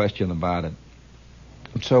 There's no question about it.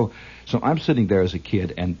 So I'm sitting there as a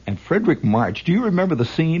kid, and Frederick March, do you remember the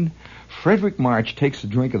scene? Frederick March takes a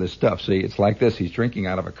drink of this stuff. See, it's like this. He's drinking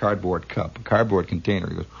out of a cardboard cup, a cardboard container.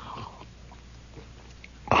 He goes...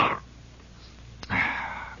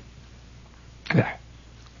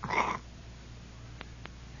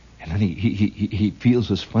 And then he feels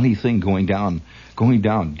this funny thing going down,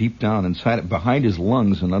 deep down inside it, behind his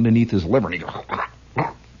lungs and underneath his liver. And he goes,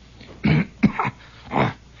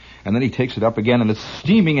 and then he takes it up again, and it's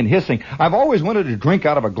steaming and hissing. I've always wanted to drink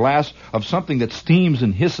out of a glass of something that steams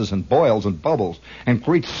and hisses and boils and bubbles, and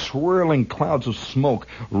great swirling clouds of smoke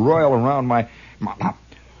roil around my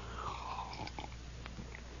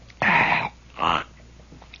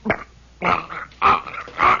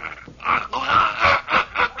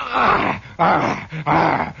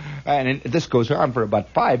and this goes on for about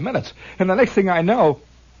 5 minutes. And the next thing I know,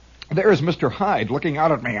 there is Mr. Hyde looking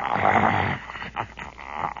out at me.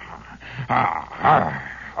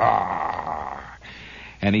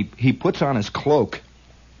 And he puts on his cloak.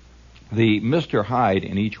 The Mr. Hyde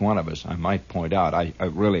in each one of us, I might point out, I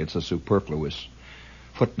really, it's a superfluous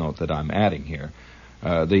footnote that I'm adding here.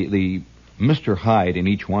 The Mr. Hyde in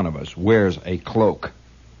each one of us wears a cloak.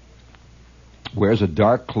 Wears a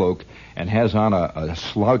dark cloak and has on a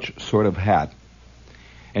slouch sort of hat,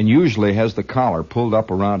 and usually has the collar pulled up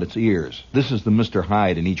around its ears. This is the Mr.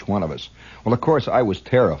 Hyde in each one of us. Well, of course, I was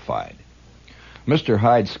terrified. Mr.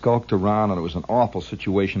 Hyde skulked around, and it was an awful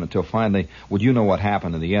situation until finally, well, you know what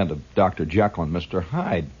happened in the end of Dr. Jekyll and Mr.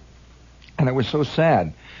 Hyde. And it was so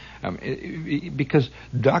sad, because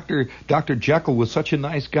Dr. Jekyll was such a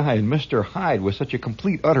nice guy, and Mr. Hyde was such a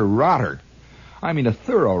complete, utter rotter. I mean, a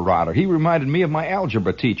thorough rotter. He reminded me of my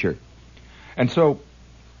algebra teacher. And so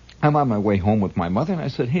I'm on my way home with my mother, and I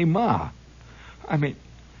said, "Hey, Ma,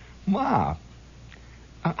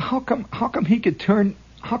 how come he could turn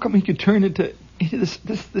into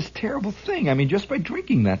this terrible thing? I mean, just by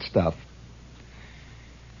drinking that stuff."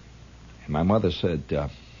 And my mother said,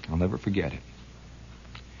 I'll never forget it.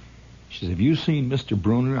 She said, "Have you seen Mr.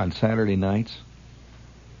 Bruner on Saturday nights?"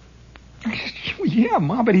 I said, "Yeah,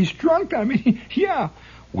 Ma, but he's drunk. I mean, yeah."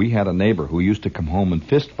 We had a neighbor who used to come home and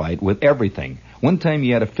fist fight with everything. One time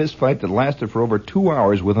he had a fist fight that lasted for over 2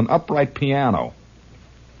 hours with an upright piano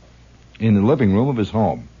in the living room of his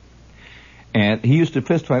home. And he used to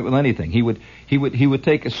fist fight with anything. He would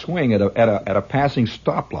take a swing at a passing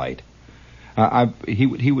stoplight.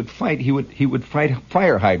 He would fight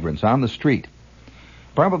fire hydrants on the street.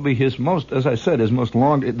 Probably his most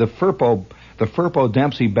long, the Firpo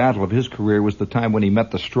Dempsey battle of his career was the time when he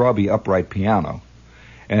met the Strawbey upright piano.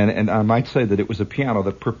 And I might say that it was a piano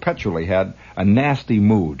that perpetually had a nasty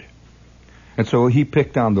mood. And so he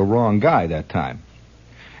picked on the wrong guy that time.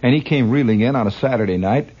 And he came reeling in on a Saturday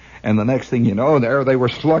night, and the next thing you know, there they were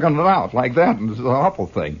slugging it out like that. And it was an awful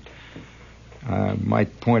thing. I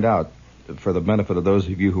might point out, for the benefit of those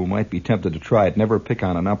of you who might be tempted to try it, never pick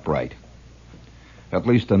on an upright. At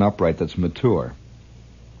least an upright that's mature.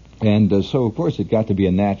 And so, of course, it got to be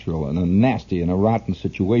a natural and a nasty and a rotten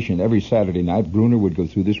situation. Every Saturday night, Bruner would go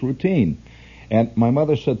through this routine. And my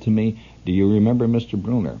mother said to me, "Do you remember Mr.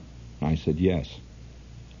 Bruner?" I said, "Yes."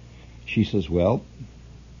 She says, "Well,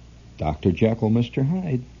 Dr. Jekyll, Mr.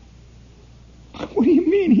 Hyde." "What do you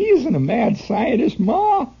mean? He isn't a mad scientist,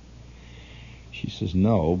 Ma." She says,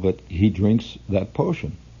 "No, but he drinks that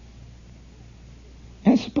potion."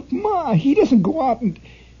 And I said, "But Ma, he doesn't go out and..."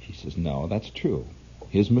 She says, "No, that's true.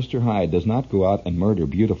 His Mr. Hyde does not go out and murder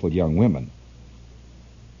beautiful young women,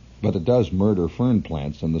 but it does murder fern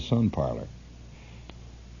plants in the sun parlor."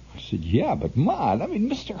 I said, "Yeah, but Ma, I mean,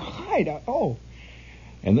 Mr. Hyde, oh."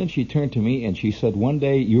 And then she turned to me and she said, "One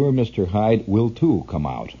day your Mr. Hyde will too come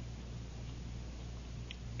out."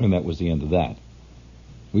 And that was the end of that.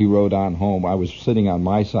 We rode on home. I was sitting on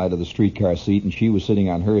my side of the streetcar seat, and she was sitting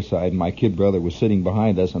on her side, and my kid brother was sitting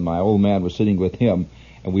behind us, and my old man was sitting with him.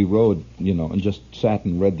 And we rode, and just sat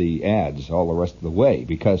and read the ads all the rest of the way.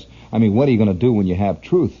 Because, I mean, what are you going to do when you have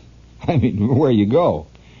truth? I mean, where you go?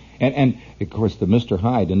 And of course, the Mr.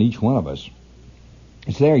 Hyde in each one of us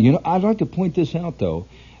is there. I'd like to point this out, though,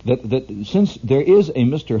 that since there is a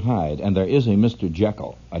Mr. Hyde and there is a Mr.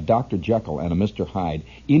 Jekyll, a Dr. Jekyll and a Mr. Hyde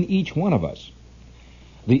in each one of us,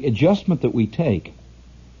 the adjustment that we take,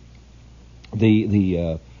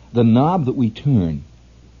 the knob that we turn,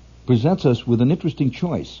 presents us with an interesting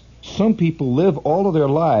choice. Some people live all of their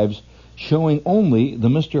lives showing only the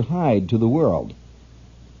Mr. Hyde to the world.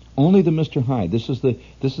 Only the Mr. Hyde. This is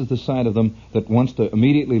the side of them that wants to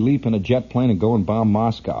immediately leap in a jet plane and go and bomb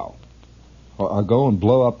Moscow, or go and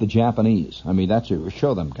blow up the Japanese. I mean,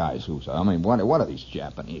 show them guys what are these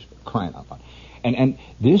Japanese, for crying out loud? And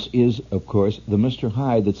this is, of course, the Mr.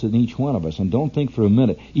 Hyde that's in each one of us. And don't think for a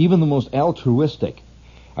minute, even the most altruistic.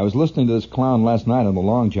 I was listening to this clown last night on the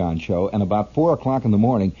Long John show, and about 4 o'clock in the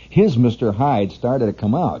morning, his Mr. Hyde started to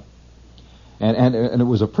come out. And it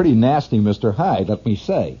was a pretty nasty Mr. Hyde, let me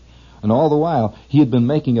say. And all the while, he had been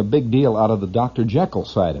making a big deal out of the Dr. Jekyll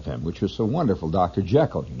side of him, which was so wonderful, Dr.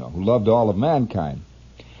 Jekyll, who loved all of mankind.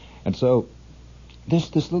 And so,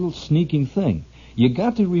 this little sneaking thing, you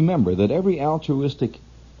got to remember that every altruistic,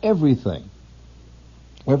 everything,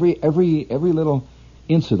 every little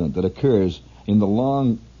incident that occurs in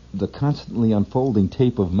the constantly unfolding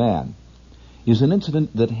tape of man is an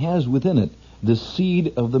incident that has within it the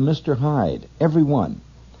seed of the Mr. Hyde, every one.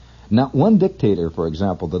 Not one dictator, for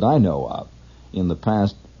example, that I know of in the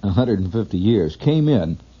past 150 years came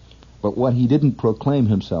in, but what he didn't proclaim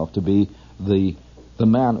himself to be the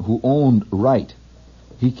man who owned right.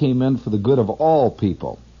 He came in for the good of all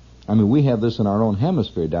people. I mean, we have this in our own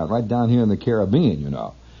hemisphere, right down here in the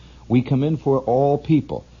Caribbean, We come in for all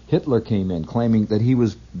people. Hitler came in claiming that he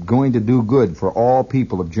was going to do good for all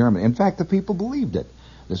people of Germany. In fact, the people believed it.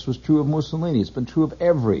 This was true of Mussolini. It's been true of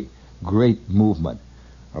every great movement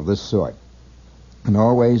of this sort. And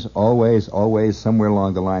always, somewhere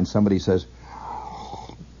along the line, somebody says,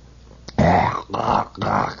 and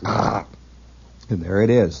there it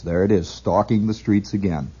is, stalking the streets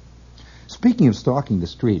again. Speaking of stalking the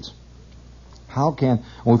streets,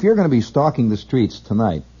 if you're going to be stalking the streets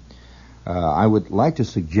tonight, I would like to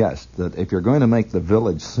suggest that if you're going to make the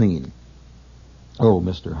village scene,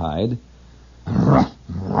 Mr. Hyde,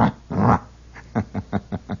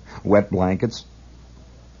 wet blankets.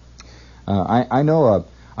 I know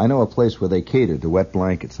I know a place where they cater to wet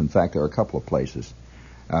blankets. In fact, there are a couple of places.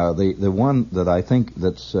 The one that I think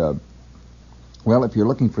that's, well, if you're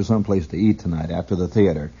looking for some place to eat tonight after the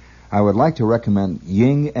theater, I would like to recommend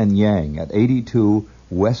Yin and Yang at 82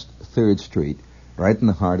 West 3rd Street, right in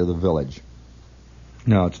the heart of the village.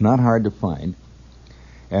 Now, it's not hard to find.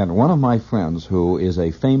 And one of my friends, who is a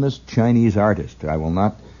famous Chinese artist, I will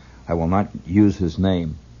not use his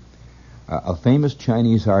name, a famous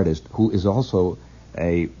Chinese artist who is also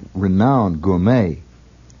a renowned gourmet,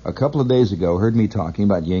 a couple of days ago heard me talking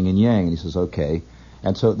about yin and yang, and he says, okay.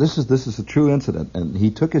 And so this is a true incident, and he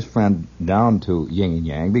took his friend down to yin and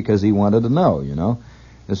yang because he wanted to know, you know.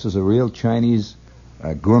 This is a real Chinese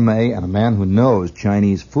gourmet and a man who knows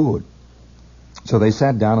Chinese food. So they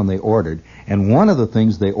sat down and they ordered, and one of the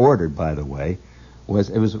things they ordered, by the way, this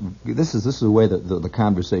is the way that the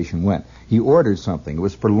conversation went. He ordered something. It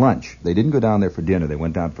was for lunch. They didn't go down there for dinner. They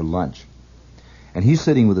went down for lunch. And he's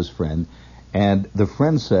sitting with his friend, and the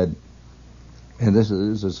friend said, and this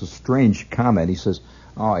is a strange comment. He says,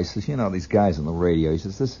 you know, these guys on the radio. He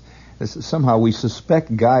says, this somehow we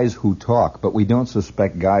suspect guys who talk, but we don't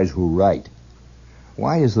suspect guys who write.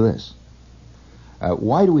 Why is this?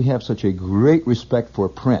 Why do we have such a great respect for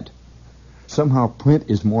print? Somehow print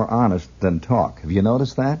is more honest than talk. Have you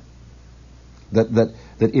noticed that? That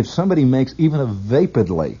if somebody makes even a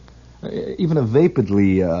vapidly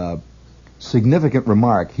significant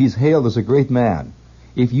remark, he's hailed as a great man.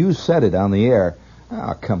 If you said it on the air,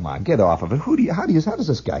 oh, come on, get off of it. How does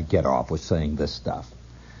this guy get off with saying this stuff?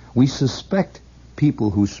 We suspect people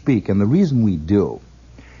who speak, and the reason we do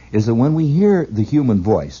is that when we hear the human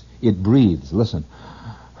voice, it breathes. Listen.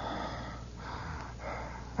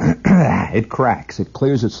 It cracks. It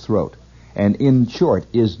clears its throat. And in short,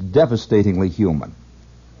 is devastatingly human.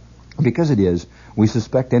 Because it is, we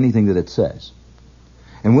suspect anything that it says.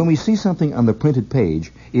 And when we see something on the printed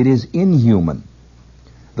page, it is inhuman.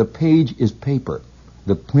 The page is paper.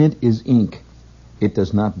 The print is ink. It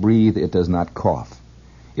does not breathe. It does not cough.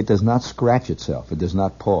 It does not scratch itself. It does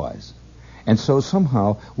not pause. And so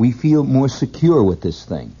somehow we feel more secure with this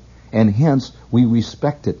thing. And hence, we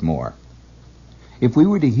respect it more. If we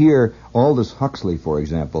were to hear Aldous Huxley, for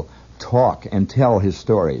example, talk and tell his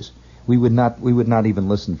stories, we would not even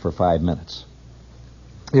listen for 5 minutes.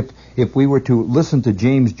 If we were to listen to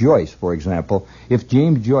James Joyce, for example, if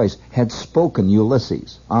James Joyce had spoken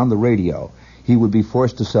Ulysses on the radio, he would be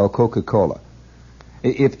forced to sell Coca-Cola.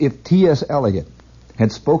 If T.S. Eliot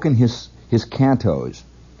had spoken his cantos,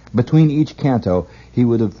 between each canto, he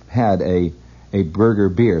would have had a burger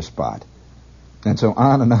beer spot. And so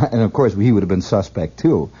on and on, and of course he would have been suspect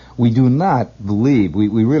too. We do not believe, we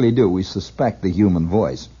really do, we suspect the human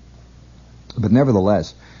voice. But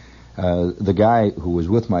nevertheless, the guy who was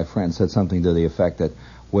with my friend said something to the effect that,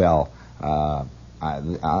 well,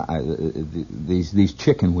 these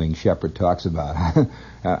chicken wings Shepard talks about,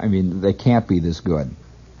 I mean, they can't be this good.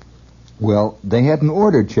 Well, they hadn't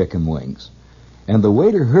ordered chicken wings. And the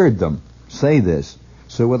waiter heard them say this.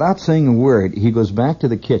 So without saying a word, he goes back to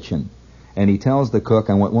the kitchen and he tells the cook,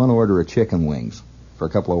 I want one order of chicken wings for a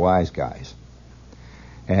couple of wise guys.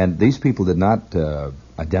 And these people did not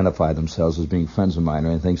identify themselves as being friends of mine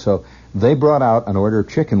or anything, so they brought out an order of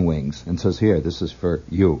chicken wings and says, here, this is for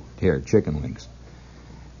you. Here, chicken wings.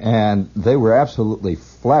 And they were absolutely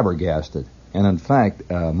flabbergasted. And in fact,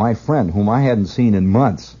 my friend, whom I hadn't seen in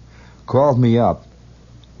months, called me up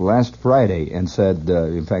last Friday and said,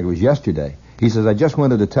 in fact, it was yesterday, he says, I just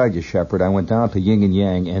wanted to tell you, Shepard, I went down to Yin and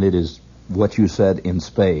Yang, and it is what you said in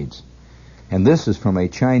spades. And this is from a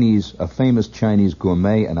famous Chinese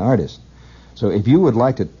gourmet and artist. So if you would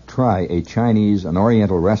like to try an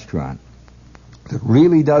Oriental restaurant that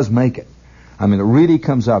really does make it, I mean, it really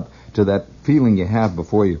comes up to that feeling you have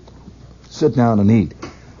before you sit down and eat,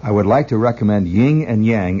 I would like to recommend Yin and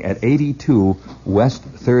Yang at 82 West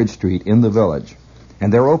 3rd Street in the Village.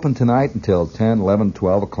 And they're open tonight until 10, 11,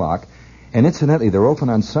 12 o'clock. And incidentally, they're open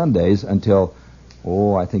on Sundays until,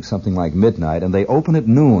 I think something like midnight, and they open at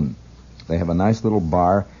noon. They have a nice little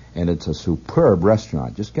bar, and it's a superb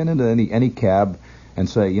restaurant. Just get into any cab and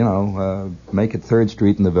say, make it 3rd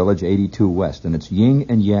Street in the Village, 82 West, and it's Yin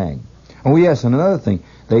and Yang. Oh, yes, and another thing,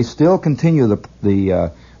 they still continue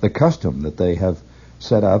the custom that they have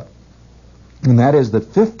set up, and that is that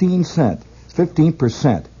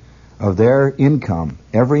 15% of their income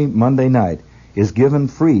every Monday night is given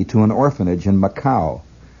free to an orphanage in Macau.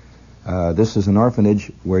 This is an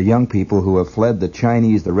orphanage where young people who have fled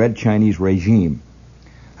the Red Chinese regime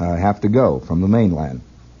have to go from the mainland.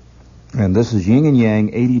 And this is Yin and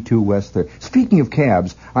Yang, 82 West 3rd. Speaking of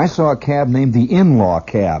cabs, I saw a cab named the In-Law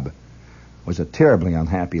Cab. It was a terribly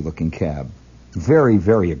unhappy-looking cab. Very,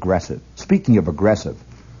 very aggressive. Speaking of aggressive,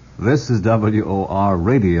 This is WOR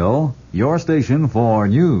Radio, your station for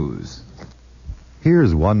news.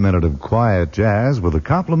 Here's 1 minute of quiet jazz with the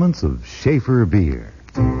compliments of Schaefer Beer.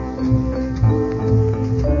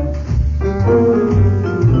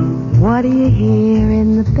 What do you hear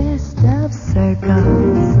in the best of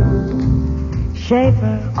circles?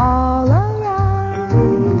 Schaefer all around.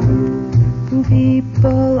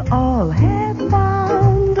 People all have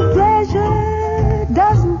found the pleasure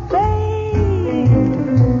doesn't fade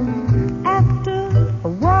after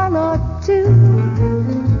one or two.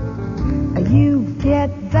 You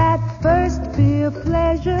get that first beer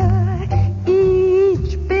pleasure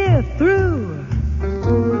each beer through.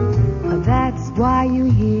 That's why you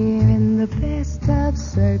hear in the best of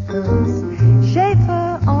circles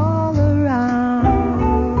Schaefer all around.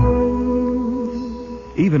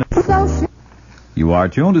 Even So You are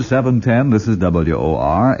tuned to 710. This is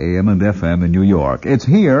WOR, AM and FM in New York. It's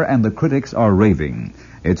here, and the critics are raving.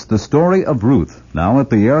 It's the story of Ruth, now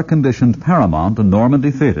at the air-conditioned Paramount and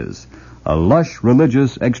Normandy theaters. A lush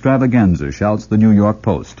religious extravaganza, shouts the New York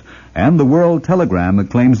Post. And the World Telegram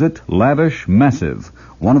acclaims it lavish, massive.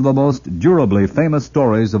 One of the most durably famous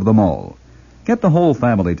stories of them all. Get the whole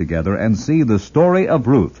family together and see the story of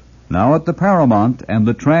Ruth, now at the Paramount and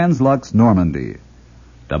the Translux Normandy.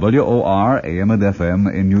 WOR, AM and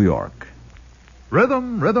FM in New York.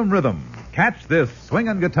 Rhythm, rhythm, rhythm. Catch this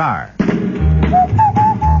swinging guitar.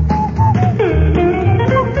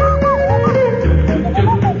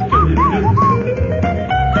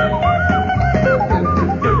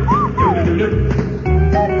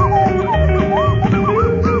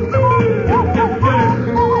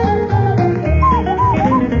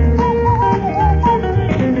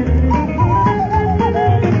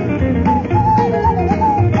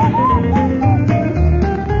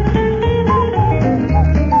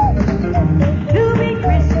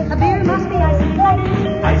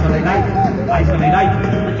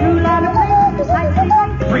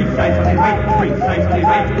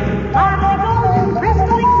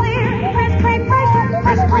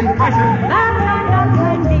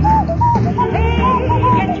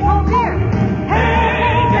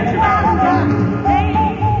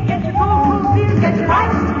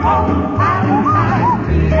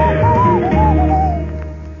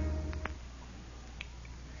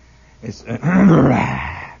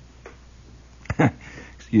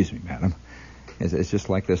 Excuse me, madam. It's just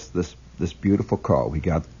like this beautiful call we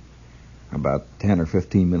got about 10 or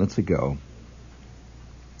 15 minutes ago.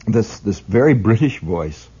 This very British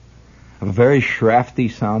voice of a very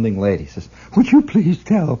shrafty-sounding lady says, "Would you please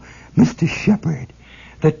tell Mr. Shepard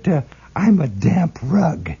that I'm a damp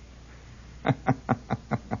rug?"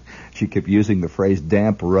 She kept using the phrase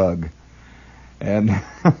damp rug. And,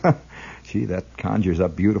 gee, that conjures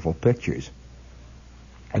up beautiful pictures.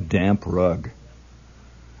 A damp rug.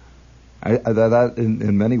 That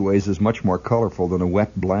in many ways is much more colorful than a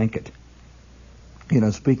wet blanket. You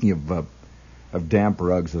know, speaking of damp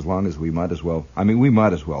rugs, as long as we might as well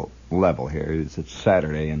level here. It's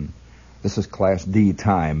Saturday, and this is Class D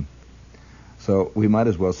time. So we might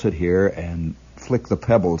as well sit here and flick the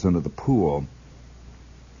pebbles into the pool.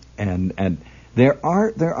 And there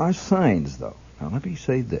are signs, though. Now, let me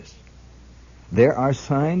say this. There are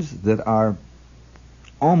signs that are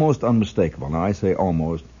almost unmistakable. Now, I say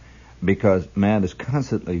almost because man is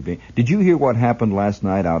constantly being... Did you hear what happened last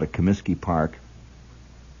night out at Comiskey Park?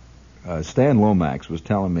 Stan Lomax was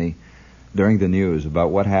telling me during the news about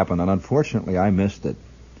what happened, and unfortunately I missed it.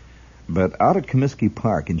 But out at Comiskey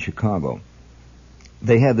Park in Chicago,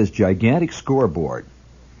 they had this gigantic scoreboard.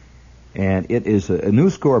 And it is a new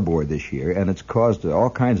scoreboard this year, and it's caused all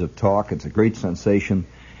kinds of talk. It's a great sensation.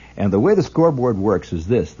 And the way the scoreboard works is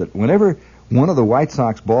this, that whenever one of the White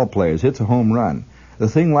Sox ball players hits a home run, the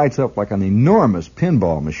thing lights up like an enormous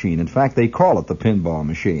pinball machine. In fact, they call it the pinball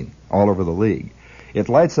machine all over the league. It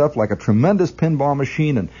lights up like a tremendous pinball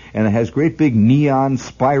machine, and it has great big neon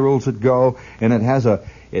spirals that go, and it has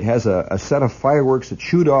a set of fireworks that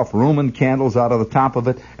shoot off Roman candles out of the top of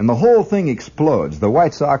it, and the whole thing explodes. The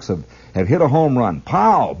White Sox have hit a home run.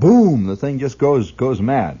 Pow! Boom! The thing just goes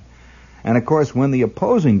mad. And, of course, when the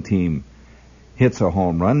opposing team hits a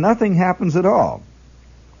home run, nothing happens at all.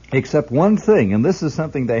 Except one thing, and this is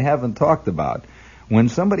something they haven't talked about. When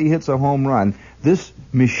somebody hits a home run, this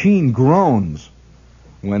machine groans.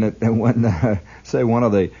 When say one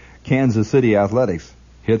of the Kansas City Athletics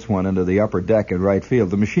hits one into the upper deck in right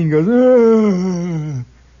field, the machine goes,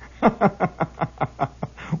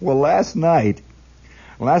 Well, last night,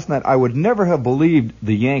 I would never have believed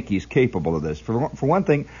the Yankees capable of this. For one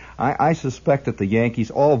thing, I suspect that the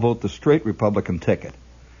Yankees all vote the straight Republican ticket.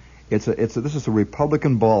 This is a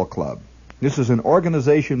Republican ball club. This is an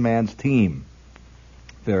organization man's team,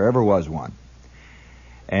 if there ever was one.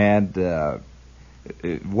 And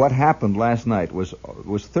what happened last night was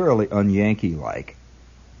thoroughly un-Yankee-like.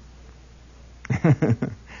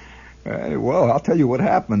 Well, I'll tell you what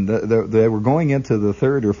happened. They were going into the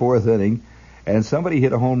third or fourth inning, and somebody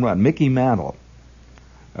hit a home run. Mickey Mantle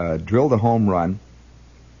drilled a home run,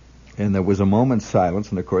 and there was a moment's silence.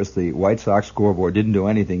 And, of course, the White Sox scoreboard didn't do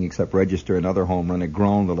anything except register another home run. It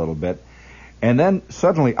groaned a little bit. And then,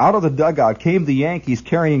 suddenly, out of the dugout came the Yankees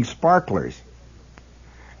carrying sparklers.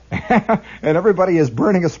 And everybody is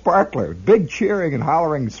burning a sparkler. Big cheering and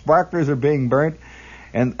hollering, sparklers are being burnt.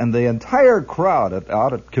 And the entire crowd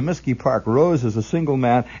out at Comiskey Park rose as a single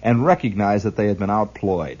man and recognized that they had been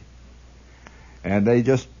outployed. And they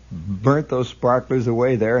just burnt those sparklers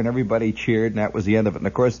away there, and everybody cheered, and that was the end of it. And,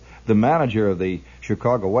 of course, the manager of the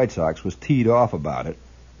Chicago White Sox was teed off about it.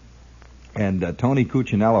 And Tony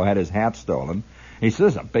Cuccinello had his hat stolen. He says,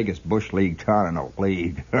 "This is the biggest Bush League town in the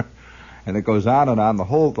league." And it goes on and on, the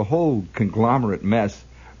whole conglomerate mess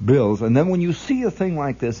builds. And then when you see a thing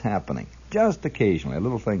like this happening, just occasionally, a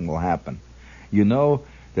little thing will happen, you know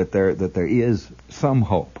that there is some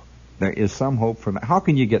hope. There is some hope for man. How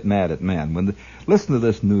can you get mad at man? Listen to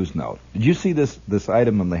this news note. Did you see this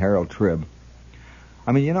item in the Herald Trib?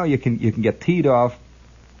 I mean, you know, you can get teed off.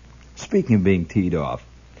 Speaking of being teed off,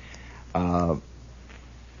 have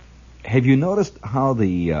you noticed how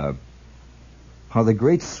the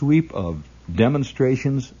great sweep of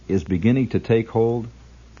demonstrations is beginning to take hold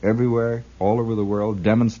everywhere, all over the world?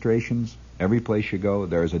 Demonstrations. Every place you go,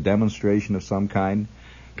 there's a demonstration of some kind.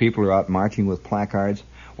 People are out marching with placards.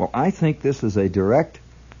 Well, I think this is a direct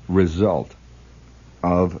result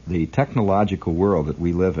of the technological world that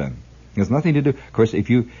we live in. There's nothing to do. Of course, if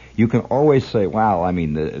you can always say, "Wow, I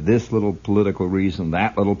mean, this little political reason,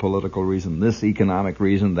 that little political reason, this economic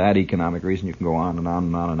reason, that economic reason." You can go on and on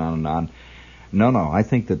and on and on and on. No, I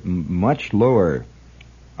think that much lower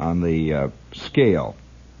on the scale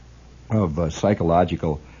of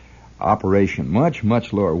psychological operation, much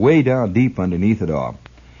lower, way down deep underneath it all,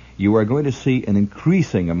 you are going to see an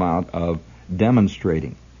increasing amount of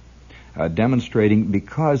demonstrating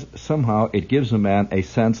because somehow it gives a man a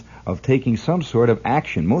sense of taking some sort of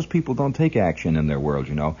action. Most people don't take action in their world,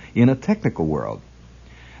 you know, in a technical world.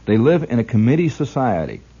 They live in a committee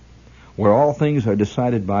society where all things are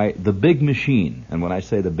decided by the big machine. And when I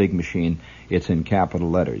say the big machine, it's in capital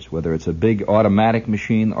letters, whether it's a big automatic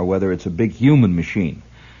machine or whether it's a big human machine.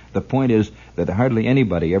 The point is that hardly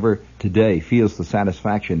anybody ever today feels the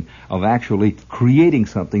satisfaction of actually creating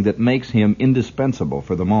something that makes him indispensable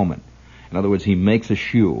for the moment. In other words, he makes a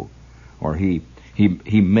shoe, or he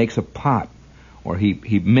makes a pot, or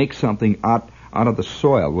he makes something out of the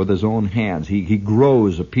soil with his own hands. He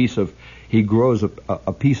grows a piece of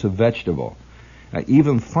vegetable.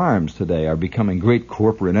 Even farms today are becoming great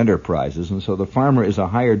corporate enterprises, and so the farmer is a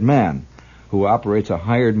hired man who operates a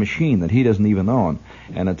hired machine that he doesn't even own.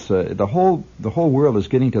 And it's the whole world is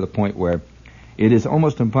getting to the point where it is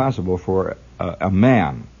almost impossible for a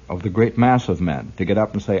man of the great mass of men to get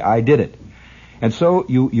up and say, "I did it." And so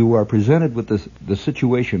you are presented with the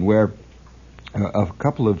situation where a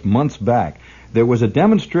couple of months back there was a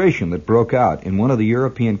demonstration that broke out in one of the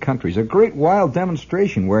European countries, a great wild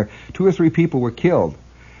demonstration where 2 or 3 people were killed.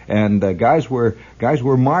 And guys were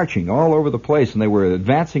marching all over the place, and they were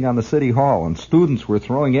advancing on the city hall, and students were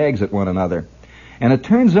throwing eggs at one another. And it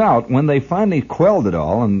turns out, when they finally quelled it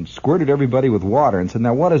all and squirted everybody with water and said,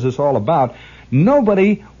 "Now what is this all about?"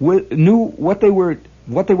 nobody knew what they were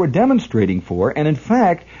demonstrating for, and in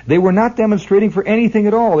fact, they were not demonstrating for anything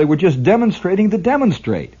at all. They were just demonstrating to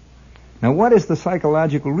demonstrate. Now, what is the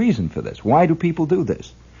psychological reason for this? Why do people do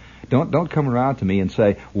this? Don't come around to me and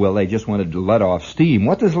say, "Well, they just wanted to let off steam."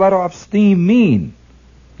 What does let off steam mean?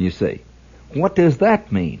 You see, what does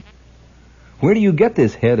that mean? Where do you get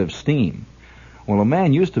this head of steam? Well, a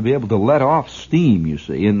man used to be able to let off steam, you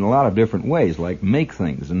see, in a lot of different ways, like make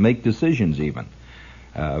things and make decisions even,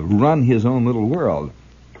 run his own little world.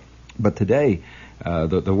 But today,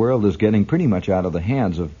 the world is getting pretty much out of the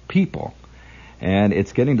hands of people. And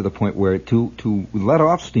it's getting to the point where to let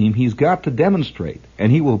off steam, he's got to demonstrate.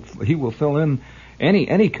 And he will fill in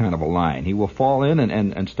any kind of a line. He will fall in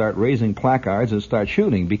and start raising placards and start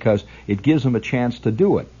shooting because it gives him a chance to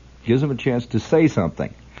do it. It gives him a chance to say something.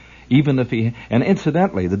 Even if and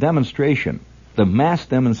incidentally, the demonstration, the mass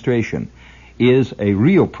demonstration, is a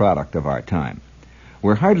real product of our time,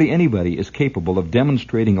 where hardly anybody is capable of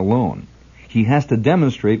demonstrating alone. He has to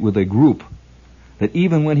demonstrate with a group. That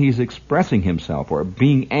even when he's expressing himself or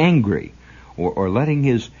being angry or letting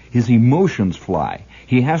his emotions fly.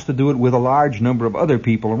 He has to do it with a large number of other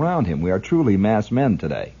people around him. We are truly mass men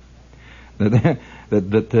today.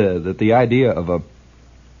 That the idea of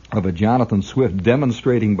a Jonathan Swift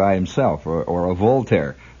demonstrating by himself, or a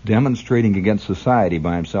Voltaire demonstrating against society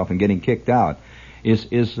by himself and getting kicked out is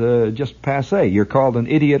just passé. You're called an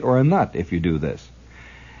idiot or a nut if you do this.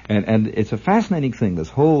 And it's a fascinating thing, this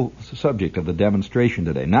whole subject of the demonstration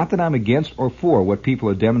today. Not that I'm against or for what people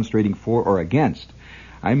are demonstrating for or against.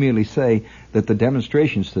 I merely say that the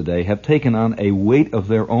demonstrations today have taken on a weight of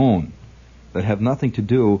their own that have nothing to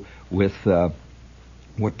do with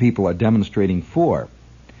what people are demonstrating for.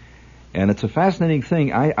 And it's a fascinating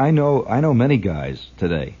thing. I know many guys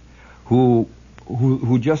today who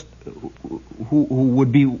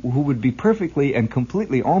would be perfectly and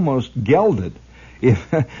completely almost gelded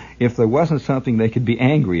if there wasn't something they could be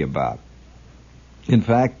angry about. In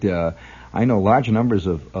fact, I know large numbers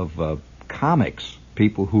of comics,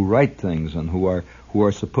 people who write things and who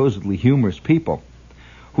are supposedly humorous people,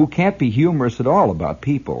 who can't be humorous at all about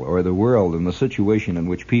people or the world and the situation in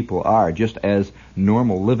which people are, just as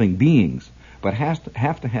normal living beings, but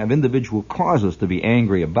have to have individual causes to be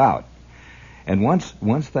angry about. And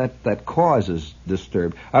once that cause is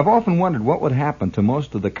disturbed, I've often wondered what would happen to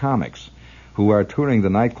most of the comics who are touring the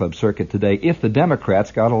nightclub circuit today if the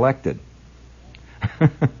Democrats got elected.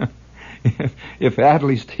 If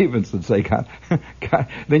Adlai Stevenson, say, got,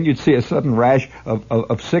 then you'd see a sudden rash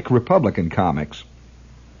of sick Republican comics.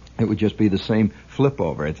 It would just be the same flip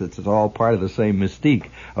over. It's all part of the same mystique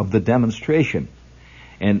of the demonstration.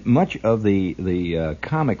 And much of the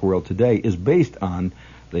comic world today is based on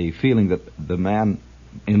the feeling that the man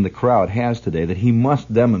in the crowd has today, that he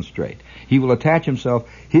must demonstrate. He will attach himself.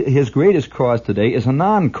 His greatest cause today is a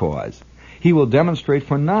non-cause. He will demonstrate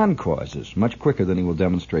for non-causes much quicker than he will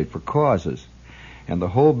demonstrate for causes. And the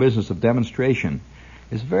whole business of demonstration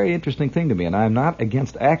is a very interesting thing to me, and I'm not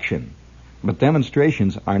against action. But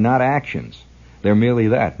demonstrations are not actions. They're merely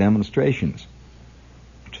that, demonstrations.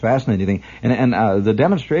 It's a fascinating thing. And the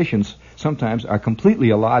demonstrations sometimes are completely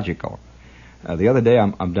illogical. The other day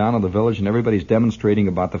I'm down in the village and everybody's demonstrating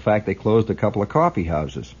about the fact they closed a couple of coffee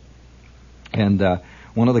houses. And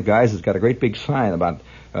one of the guys has got a great big sign about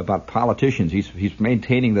politicians. He's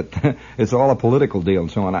maintaining that it's all a political deal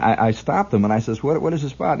and so on. I stopped him and I says, what is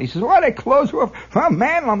this about? And he says, why they close? Oh,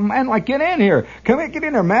 man, like, get in here. Come here, get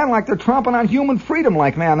in here, man, like they're tromping on human freedom,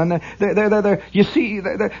 like, man. And they're you see,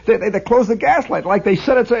 they close the gas light, like they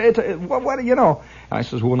said it's a what you know. I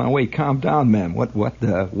says, well, now wait, calm down, man.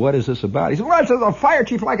 What is this about? He says, well, it's a fire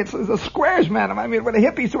chief, like it's the squares, man. I mean, with the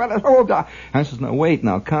hippies, I says, no, wait,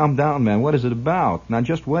 now, calm down, man. What is it about? Now,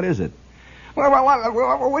 just what is it?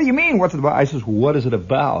 Well, what do you mean, what's it about? I says, what is it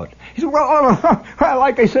about? He says, well,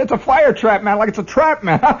 like they said, it's a fire trap, man. Like it's a trap,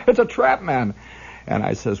 man. It's a trap, man. And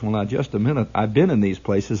I says, well, now, just a minute. I've been in these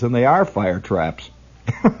places, and they are fire traps.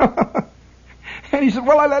 And he said,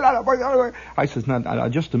 well, I says, now,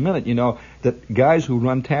 just a minute. You know, that guys who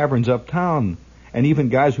run taverns uptown, and even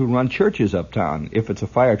guys who run churches uptown, if it's a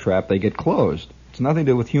fire trap, they get closed. It's nothing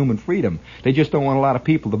to do with human freedom. They just don't want a lot of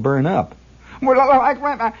people to burn up.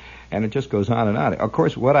 And it just goes on and on. Of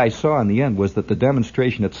course, what I saw in the end was that the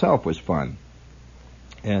demonstration itself was fun.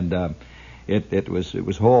 And it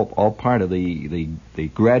was all part of the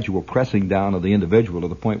gradual pressing down of the individual to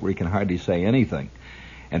the point where he can hardly say anything.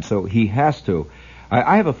 And so he has to.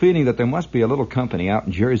 I have a feeling that there must be a little company out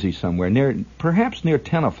in Jersey somewhere, perhaps near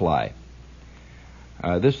Tenafly.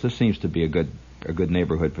 This seems to be a good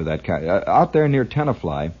neighborhood for that kind. Out there near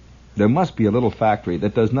Tenafly, there must be a little factory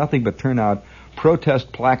that does nothing but turn out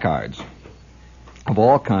protest placards of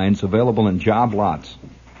all kinds, available in job lots,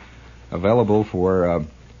 available for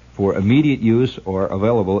immediate use or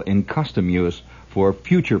available in custom use for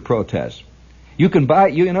future protests. You can buy,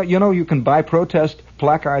 you can buy protest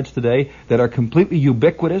placards today that are completely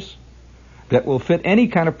ubiquitous, that will fit any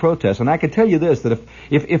kind of protest. And I can tell you this, that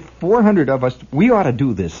if 400 of us, we ought to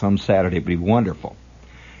do this some Saturday. It'd be wonderful.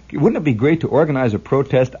 Wouldn't it be great to organize a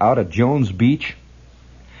protest out at Jones Beach?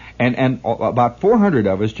 And about 400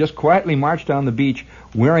 of us just quietly march down the beach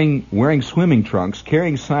wearing swimming trunks,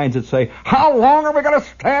 carrying signs that say, how long are we going to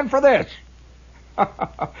stand for this?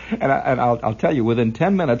 And I'll tell you, within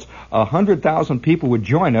 10 minutes, 100,000 people would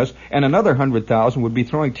join us, and another 100,000 would be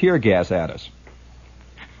throwing tear gas at us.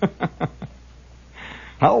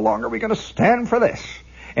 How long are we going to stand for this?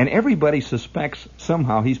 And everybody suspects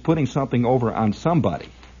somehow he's putting something over on somebody.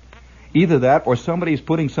 Either that or somebody's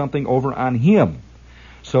putting something over on him.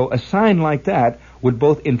 So a sign like that would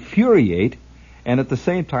both infuriate and at the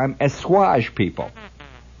same time assuage people.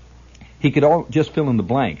 He could all just fill in the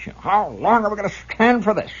blanks. How long are we going to stand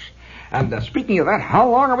for this? And speaking of that, how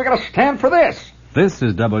long are we going to stand for this? This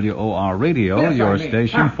is WOR Radio, your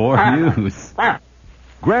station for news.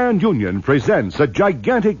 Grand Union presents a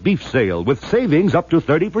gigantic beef sale with savings up to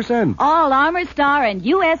 30%. All Armour Star and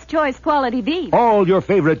U.S. Choice quality beef. All your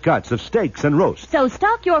favorite cuts of steaks and roasts. So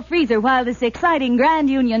stock your freezer while this exciting Grand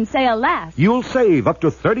Union sale lasts. You'll save up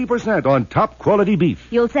to 30% on top quality beef.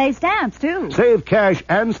 You'll save stamps, too. Save cash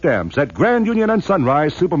and stamps at Grand Union and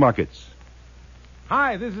Sunrise supermarkets.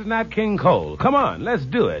 Hi, this is Nat King Cole. Come on, let's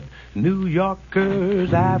do it. New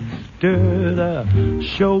Yorkers after the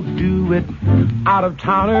show do it.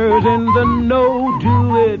 Out-of-towners in the know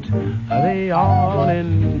do it. They all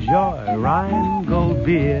enjoy Rheingold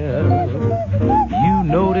beer. You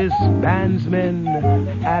notice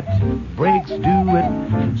bandsmen at breaks do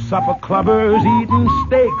it. Supper clubbers eating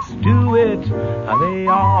steaks do it. They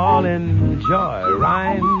all enjoy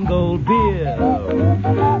Rheingold beer.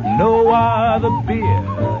 No other beer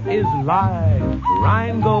is like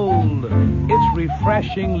Rheingold. It's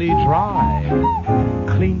refreshingly dry,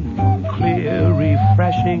 clean, clear,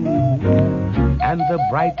 refreshing, and the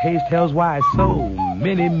bright taste tells why so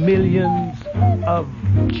many millions of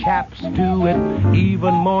chaps do it.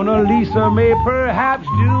 Even Mona Lisa may perhaps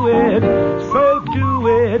do it. So do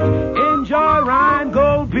it. Enjoy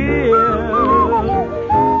Rheingold beer.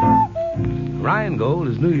 Rheingold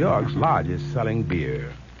is New York's largest selling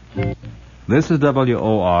beer. This is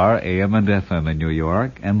WOR, AM and FM in New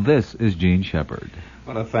York, and this is Gene Shepard.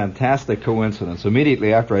 What a fantastic coincidence.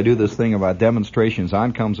 Immediately after I do this thing about demonstrations,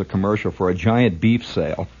 on comes a commercial for a giant beef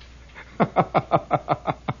sale.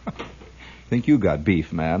 Think you got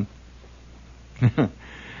beef, man.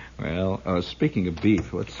 Well, speaking of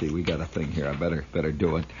beef, let's see, we got a thing here. I better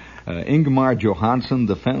do it. Ingemar Johansson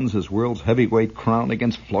defends his world's heavyweight crown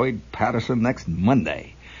against Floyd Patterson next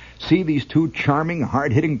Monday. See these two charming,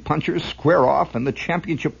 hard-hitting punchers square off in the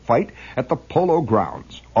championship fight at the Polo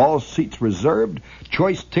Grounds. All seats reserved.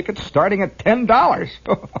 Choice tickets starting at $10.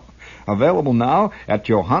 Available now at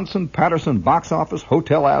Johansson Patterson Box Office,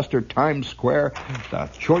 Hotel Astor, Times Square. The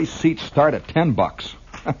choice seats start at $10.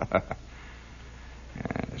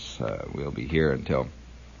 Yes, we'll be here until...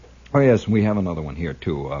 Oh, yes, we have another one here,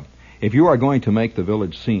 too. If you are going to make the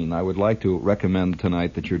village scene, I would like to recommend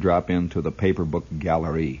tonight that you drop into the Paper Book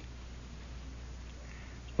Gallery.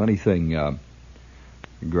 Funny thing,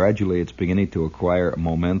 gradually it's beginning to acquire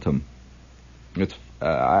momentum. It's,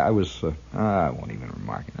 I won't even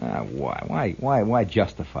remark it. Why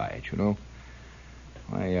justify it, you know?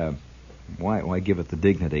 Why give it the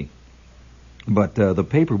dignity? But the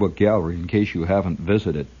Paper Book Gallery, in case you haven't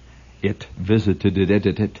visited it,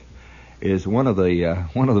 is one of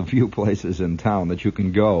the few places in town that you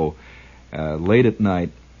can go late at night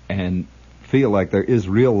and feel like there is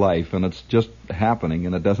real life and it's just happening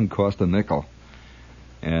and it doesn't cost a nickel.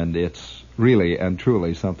 And it's really and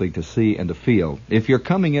truly something to see and to feel. If you're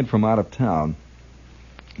coming in from out of town,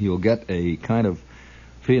 you'll get a kind of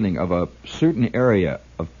feeling of a certain area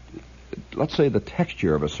of, let's say, the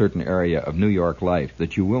texture of a certain area of New York life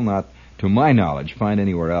that you will not, to my knowledge, find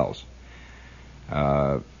anywhere else.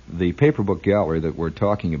 The Paper Book Gallery that we're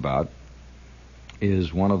talking about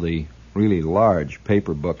is one of the really large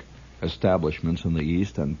paper book establishments in the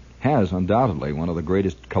East and has undoubtedly one of the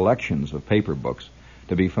greatest collections of paper books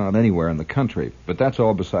to be found anywhere in the country. But that's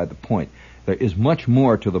all beside the point. There is much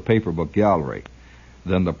more to the Paper Book Gallery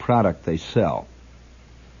than the product they sell.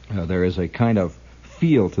 There is a kind of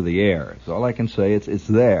feel to the air. That's all I can say. It's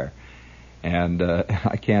there. And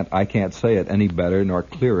I can't say it any better nor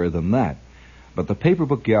clearer than that. But the Paper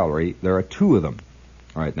Book Gallery, there are two of them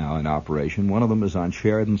right now in operation. One of them is on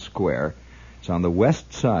Sheridan Square. It's on the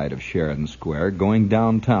west side of Sheridan Square, going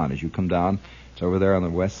downtown. As you come down, it's over there on the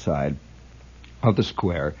west side of the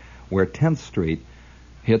square, where 10th Street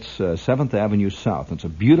hits 7th Avenue South. It's a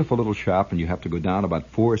beautiful little shop, and you have to go down about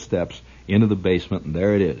 4 steps into the basement, and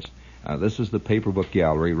there it is. This is the Paper Book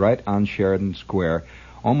Gallery right on Sheridan Square,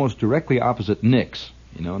 almost directly opposite Nick's.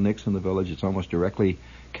 You know, Nick's in the Village. It's almost directly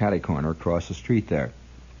catty corner across the street there.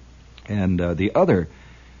 And the other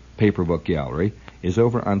Paper Book Gallery is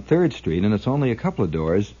over on 3rd Street, and it's only a couple of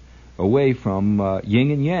doors away from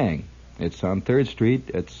Yin and Yang. It's on 3rd Street.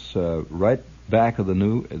 It's right back of the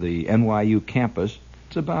NYU campus.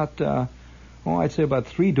 It's about, I'd say about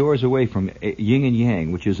 3 doors away from Yin and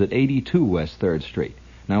Yang, which is at 82 West 3rd Street.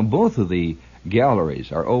 Now, both of the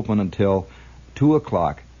galleries are open until 2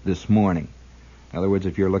 o'clock this morning. In other words,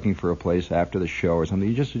 if you're looking for a place after the show or something,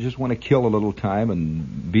 you just want to kill a little time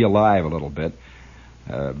and be alive a little bit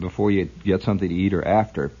before you get something to eat or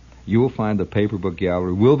after, you will find the Paper Book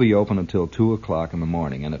Gallery will be open until 2 o'clock in the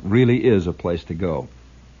morning, and it really is a place to go.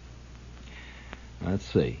 Let's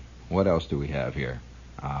see. What else do we have here?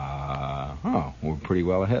 We're pretty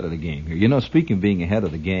well ahead of the game here. You know, speaking of being ahead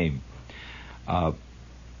of the game,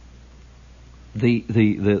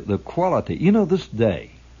 the quality. You know, this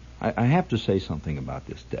day, I have to say something about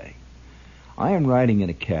this day. I am riding in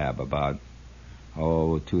a cab about 2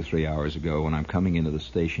 or 3 hours ago when I'm coming into the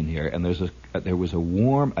station here, and there was a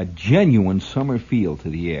warm, a genuine summer feel to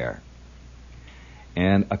the air,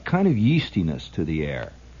 and a kind of yeastiness to the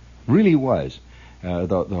air. Really was.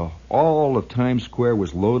 All of Times Square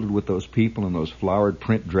was loaded with those people in those flowered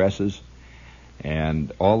print dresses,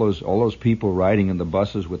 and all those people riding in the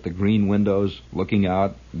buses with the green windows, looking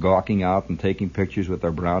out, gawking out, and taking pictures with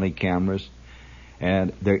their Brownie cameras.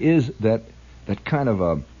 And there is that kind of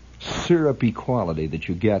a syrupy quality that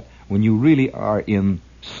you get when you really are in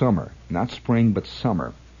summer, not spring but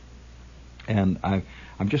summer. And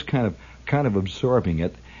I'm just kind of absorbing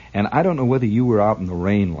it. And I don't know whether you were out in the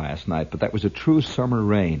rain last night, but that was a true summer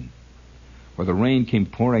rain, where the rain came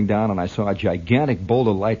pouring down, and I saw a gigantic bolt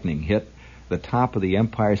of lightning hit the top of the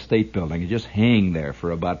Empire State Building and just hang there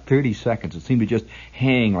for about 30 seconds. It seemed to just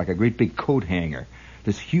hang like a great big coat hanger.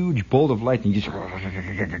 This huge bolt of lightning just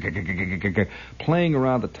playing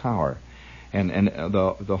around the tower. And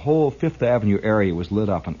the whole Fifth Avenue area was lit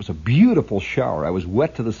up, and it was a beautiful shower. I was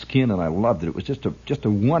wet to the skin, and I loved it. It was just a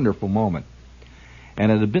wonderful moment. And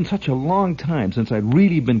it had been such a long time since I'd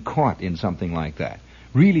really been caught in something like that,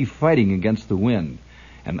 really fighting against the wind.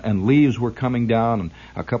 And leaves were coming down, and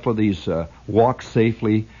a couple of these walk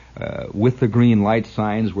safely with the green light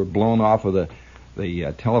signs were blown off of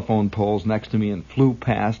the telephone poles next to me and flew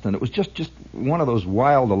past, and it was just one of those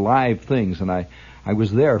wild, alive things, and I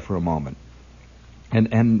was there for a moment.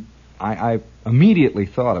 And I immediately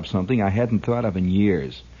thought of something I hadn't thought of in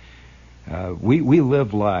years. We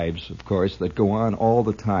live lives, of course, that go on all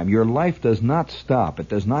the time. Your life does not stop. It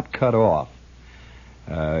does not cut off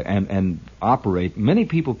and operate. Many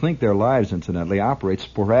people think their lives, incidentally, operate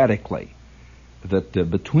sporadically, that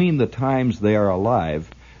between the times they are alive,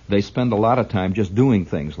 they spend a lot of time just doing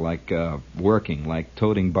things like working, like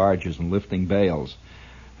toting barges and lifting bales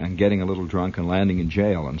and getting a little drunk and landing in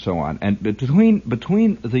jail and so on. And between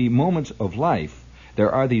the moments of life,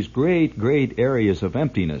 there are these great, great areas of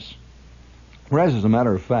emptiness. Whereas, as a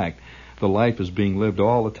matter of fact, the life is being lived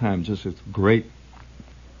all the time, just this great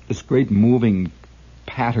moving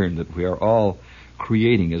pattern that we are all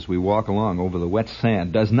creating as we walk along over the wet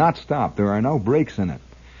sand does not stop. There are no breaks in it.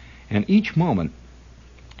 And each moment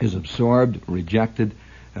is absorbed, rejected,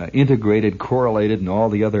 integrated, correlated, and all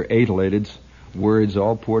the other atelateds, words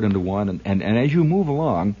all poured into one. And as you move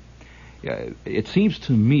along, it seems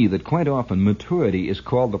to me that quite often maturity is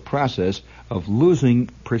called the process of losing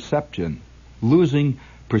perception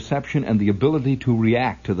and the ability to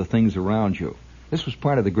react to the things around you. This was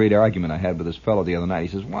part of the great argument I had with this fellow the other night. He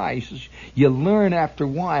says, why? He says, you learn after a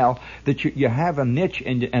while that you have a niche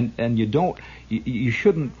and you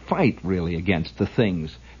shouldn't fight really against the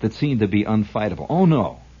things that seem to be unfightable. Oh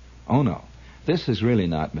no. This is really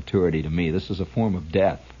not maturity to me. This is a form of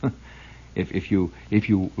death. If you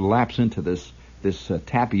lapse into this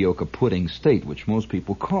tapioca pudding state, which most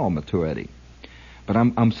people call maturity. But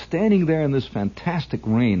I'm standing there in this fantastic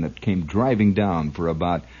rain that came driving down for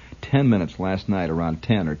about 10 minutes last night, around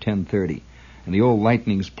 10 or 10:30, and the old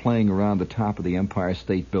lightning's playing around the top of the Empire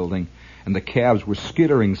State Building, and the cabs were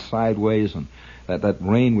skittering sideways, and that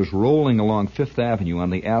rain was rolling along Fifth Avenue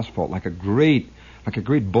on the asphalt like a great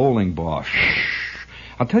bowling ball.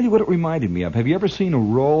 I'll tell you what it reminded me of. Have you ever seen a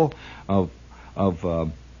roll of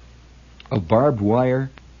barbed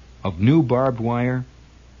wire, of new barbed wire?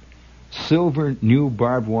 Silver new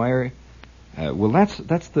barbed wire. Well, that's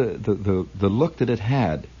the look that it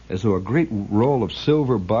had, as though a great roll of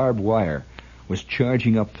silver barbed wire was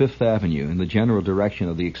charging up Fifth Avenue in the general direction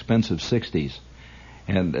of the expensive 60s.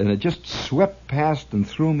 And it just swept past and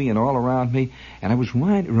through me and all around me, and I was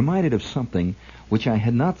reminded of something which I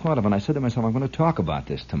had not thought of, and I said to myself, I'm going to talk about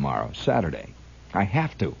this tomorrow, Saturday. I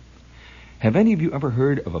have to. Have any of you ever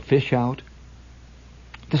heard of a fish out?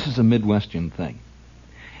 This is a Midwestern thing.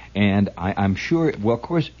 And I'm sure, well, of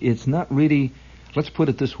course, it's not really, let's put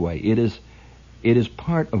it this way, it is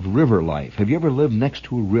part of river life. Have you ever lived next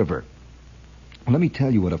to a river? Well, let me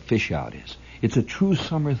tell you what a fish out is. It's a true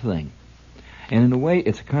summer thing. And in a way,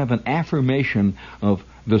 it's kind of an affirmation of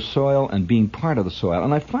the soil and being part of the soil.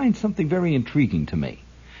 And I find something very intriguing to me.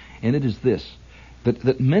 And it is this,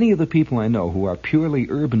 that many of the people I know who are purely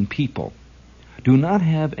urban people do not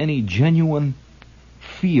have any genuine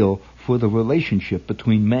feel for the relationship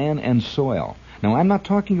between man and soil. Now, I'm not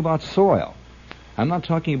talking about soil. I'm not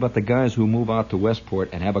talking about the guys who move out to Westport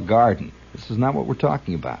and have a garden. This is not what we're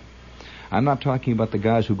talking about. I'm not talking about the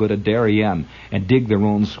guys who go to Darien and dig their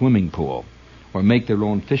own swimming pool or make their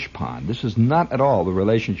own fish pond. This is not at all the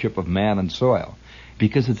relationship of man and soil,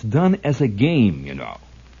 because it's done as a game, you know.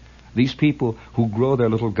 These people who grow their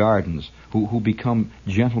little gardens, who become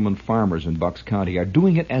gentlemen farmers in Bucks County, are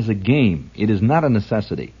doing it as a game. It is not a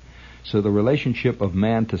necessity. So the relationship of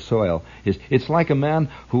man to soil it's like a man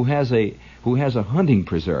who has a hunting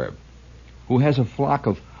preserve, who has a flock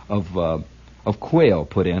of quail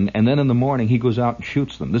put in, and then in the morning he goes out and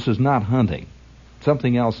shoots them. This is not hunting.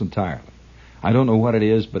 Something else entirely. I don't know what it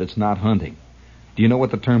is, but it's not hunting. Do you know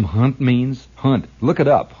what the term hunt means? Hunt. Look it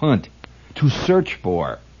up. Hunt. To search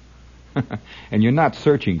for. And you're not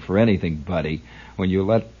searching for anything, buddy, when you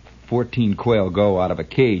let 14 quail go out of a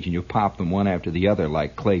cage and you pop them one after the other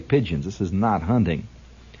like clay pigeons. This is not hunting.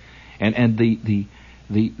 And the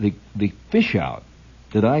fish out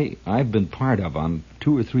that I've been part of on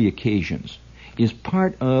 2 or 3 occasions is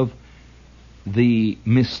part of the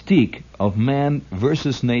mystique of man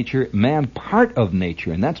versus nature, man part of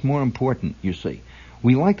nature, and that's more important, you see.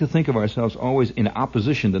 We like to think of ourselves always in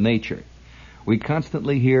opposition to nature. We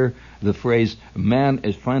constantly hear the phrase, man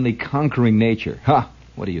is finally conquering nature. Ha!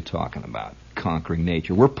 What are you talking about? Conquering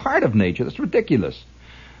nature. We're part of nature. That's ridiculous.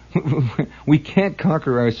 We can't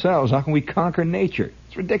conquer ourselves. How can we conquer nature?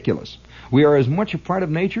 It's ridiculous. We are as much a part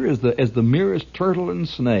of nature as the merest turtle and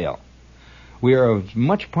snail. We are as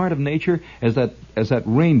much part of nature as that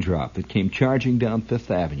raindrop that came charging down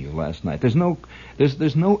Fifth Avenue last night. There's no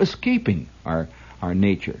escaping our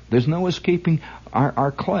nature. There's no escaping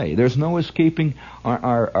our clay. There's no escaping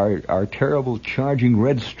our terrible charging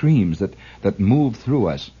red streams that move through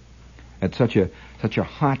us at such a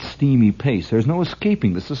hot, steamy pace. There's no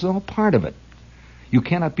escaping this. This is all part of it. You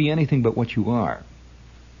cannot be anything but what you are.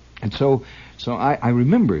 And so I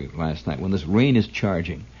remember last night when this rain is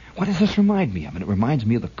charging. What does this remind me of? And it reminds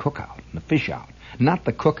me of the cookout and the fish out. Not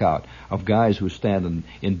the cookout of guys who stand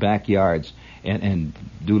in backyards and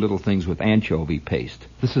do little things with anchovy paste.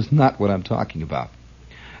 This is not what I'm talking about.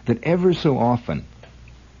 That ever so often,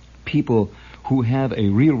 people who have a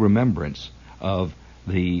real remembrance of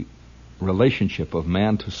the relationship of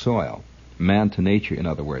man to soil, man to nature, in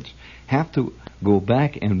other words, have to go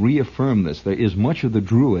back and reaffirm this. There is much of the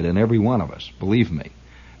Druid in every one of us, believe me.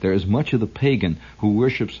 There is much of the pagan who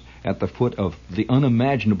worships at the foot of the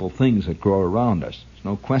unimaginable things that grow around us. There's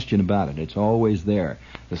no question about it. It's always there,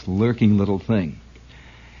 this lurking little thing.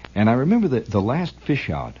 And I remember the last fish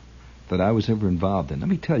out that I was ever involved in. Let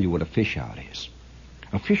me tell you what a fish out is.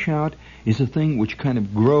 A fish out is a thing which kind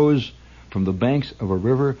of grows from the banks of a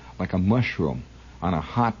river like a mushroom on a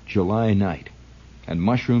hot July night. And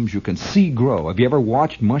mushrooms you can see grow. Have you ever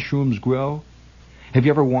watched mushrooms grow? Have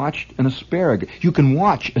you ever watched an asparagus? You can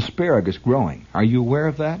watch asparagus growing. Are you aware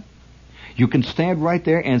of that? You can stand right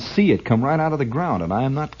there and see it come right out of the ground, and I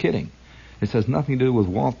am not kidding. This has nothing to do with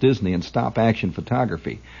Walt Disney and stop-action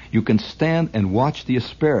photography. You can stand and watch the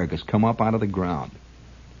asparagus come up out of the ground.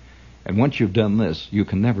 And once you've done this, you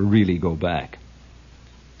can never really go back.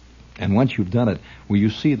 And once you've done it, well, you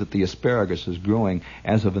see that the asparagus is growing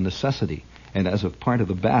as of a necessity and as of part of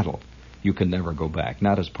the battle, you can never go back,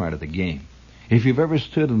 not as part of the game. If you've ever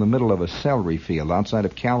stood in the middle of a celery field outside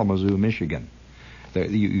of Kalamazoo, Michigan,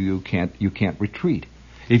 you can't retreat.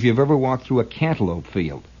 If you've ever walked through a cantaloupe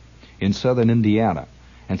field in southern Indiana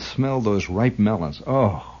and smelled those ripe melons,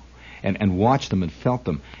 and watched them and felt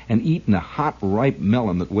them, and eaten a hot, ripe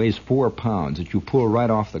melon that weighs 4 pounds that you pull right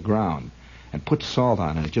off the ground and put salt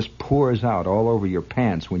on it, it just pours out all over your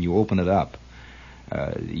pants when you open it up.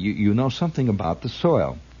 You know something about the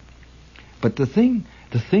soil. But the thing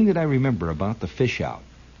that I remember about the fish out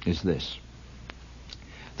is this.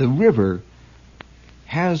 The river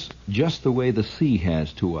has just the way the sea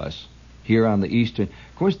has to us here on the eastern.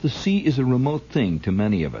 Of course, the sea is a remote thing to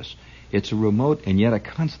many of us. It's a remote and yet a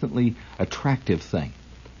constantly attractive thing.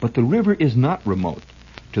 But the river is not remote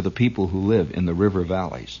to the people who live in the river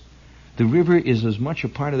valleys. The river is as much a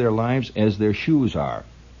part of their lives as their shoes are,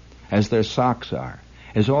 as their socks are,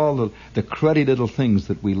 as all the cruddy little things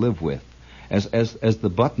that we live with, as the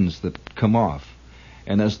buttons that come off,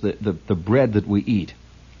 and as the bread that we eat.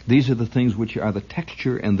 These are the things which are the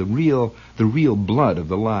texture and the real blood of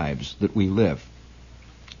the lives that we live.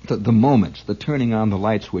 The moments, the turning on the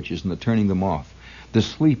light switches and the turning them off, the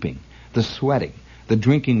sleeping, the sweating, the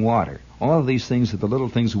drinking water, all of these things are the little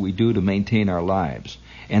things that we do to maintain our lives,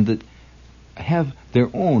 and that have their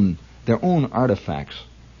own artifacts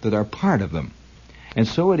that are part of them. And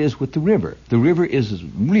so it is with the river. The river is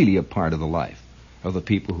really a part of the life. of the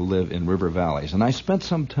people who live in river valleys. And I spent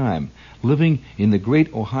some time living in the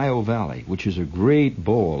great Ohio Valley, which is a great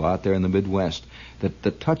bowl out there in the Midwest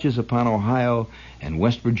that touches upon Ohio and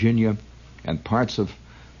West Virginia and parts of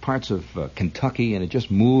Kentucky, and it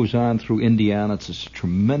just moves on through Indiana. It's this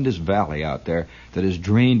tremendous valley out there that is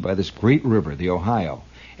drained by this great river, the Ohio.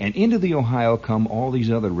 And into the Ohio come all these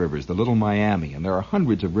other rivers, the Little Miami, and there are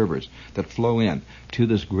hundreds of rivers that flow in to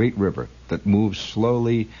this great river that moves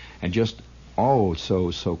slowly and just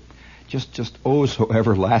so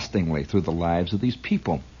everlastingly through the lives of these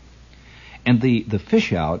people. And the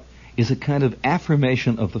fish out is a kind of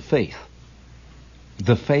affirmation of the faith.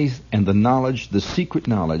 The faith and the knowledge, the secret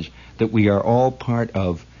knowledge that we are all part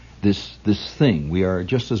of this thing. We are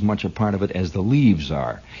just as much a part of it as the leaves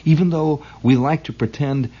are, even though we like to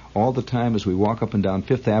pretend all the time as we walk up and down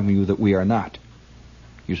Fifth Avenue that we are not.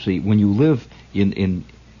 You see, when you live in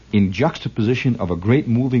juxtaposition of a great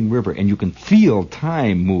moving river, and you can feel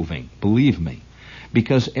time moving, believe me,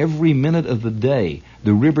 because every minute of the day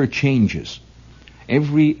the river changes.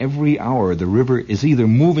 Every hour the river is either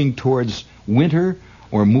moving towards winter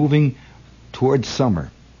or moving towards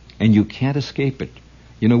summer, and you can't escape it.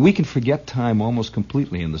 You know, we can forget time almost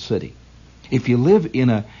completely in the city. If you live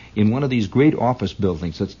in one of these great office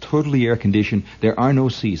buildings that's totally air conditioned, there are no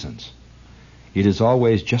seasons. It is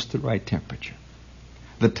always just the right temperature.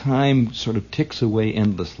 The time sort of ticks away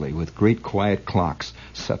endlessly with great quiet clocks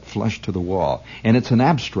set flush to the wall. And it's an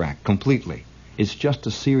abstract completely. It's just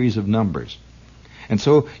a series of numbers. And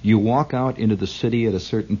so you walk out into the city at a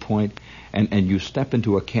certain point, and you step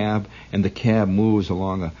into a cab, and the cab moves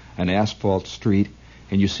along an asphalt street,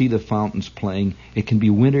 and you see the fountains playing. It can be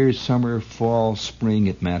winter, summer, fall, spring,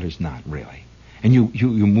 it matters not really. And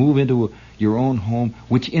you move into your own home,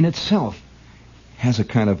 which in itself has a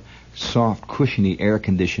kind of soft, cushiony,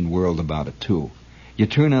 air-conditioned world about it, too. You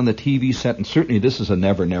turn on the TV set, and certainly this is a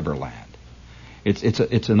Never Never land.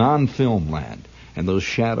 It's an on-film land, and those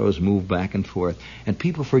shadows move back and forth. And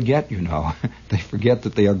people forget, you know, they forget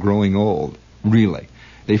that they are growing old, really.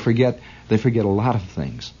 They forget a lot of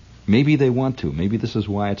things. Maybe they want to. Maybe this is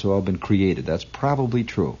why it's all been created. That's probably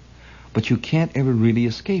true. But you can't ever really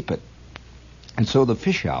escape it. And so the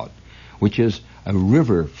fish out, which is a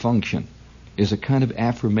river function, is a kind of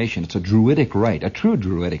affirmation. It's a druidic rite, a true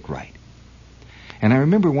druidic rite. And I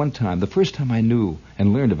remember one time, the first time I knew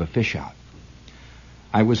and learned of a fish out,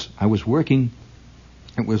 I was working.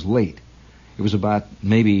 It was late. It was about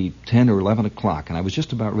maybe 10 or 11 o'clock, and I was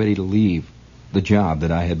just about ready to leave the job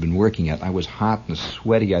that I had been working at. I was hot and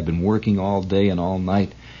sweaty. I'd been working all day and all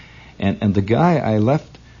night. And the guy I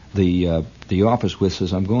left the office with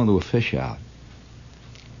says, "I'm going to a fish out."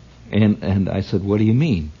 And I said, "What do you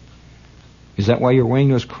mean? Is that why you're wearing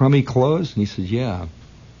those crummy clothes?" And he said, "Yeah,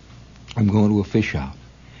 I'm going to a fish out."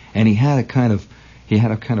 And he had a kind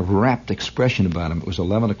of rapt expression about him. It was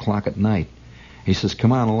 11 o'clock at night. He says,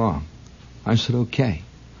 "Come on along." I said, "Okay."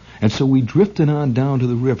 And so we drifted on down to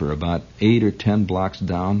the river about 8 or 10 blocks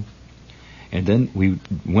down. And then we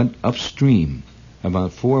went upstream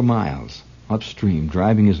about 4 miles upstream,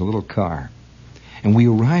 driving his little car. And we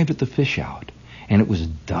arrived at the fish out. And it was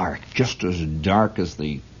dark, just as dark as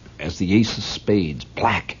the ace of spades,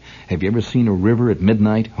 black. Have you ever seen a river at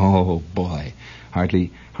midnight? Oh, boy.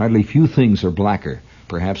 Hardly few things are blacker,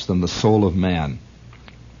 perhaps, than the soul of man.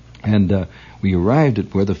 And we arrived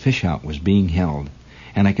at where the fish out was being held.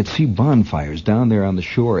 And I could see bonfires down there on the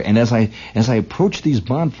shore. And as I approached these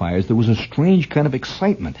bonfires, there was a strange kind of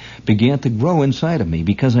excitement began to grow inside of me,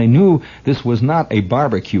 because I knew this was not a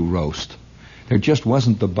barbecue roast. There just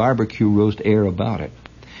wasn't the barbecue roast air about it.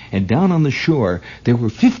 And down on the shore, there were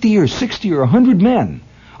 50 or 60 or 100 men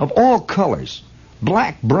of all colors,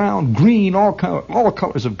 black, brown, green, all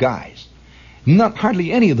colors of guys.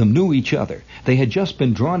 Hardly any of them knew each other. They had just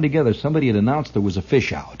been drawn together. Somebody had announced there was a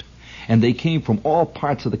fish out. And they came from all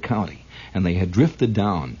parts of the county. And they had drifted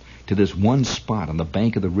down to this one spot on the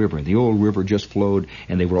bank of the river. And the old river just flowed,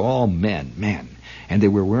 and they were all men. And they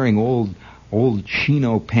were wearing old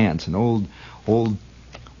chino pants and old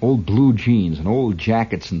blue jeans and old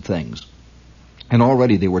jackets and things. And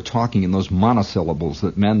already they were talking in those monosyllables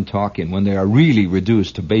that men talk in when they are really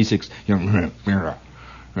reduced to basics. You know,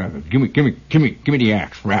 give me the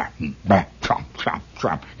axe. Give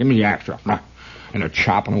me the axe. And they're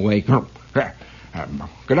chopping away. Go down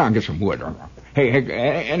and get some wood. Hey,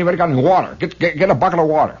 anybody got any water? Get a bucket of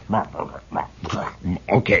water.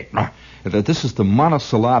 Okay. This is the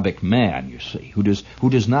monosyllabic man, you see, who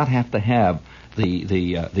does not have to have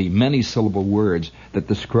the many-syllable words that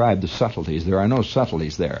describe the subtleties. There are no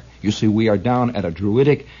subtleties there. You see, we are down at a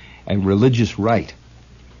druidic and religious rite.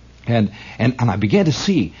 And I began to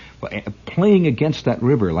see, playing against that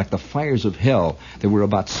river like the fires of hell, there were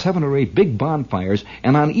about 7 or 8 big bonfires,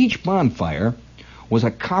 and on each bonfire was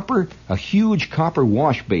a huge copper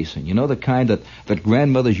wash basin. You know, the kind that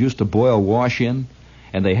grandmothers used to boil wash in?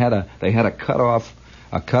 And they had a cut off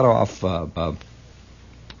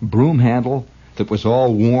broom handle that was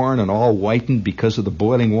all worn and all whitened because of the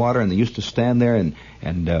boiling water, and they used to stand there and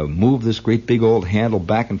move this great big old handle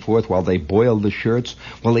back and forth while they boiled the shirts.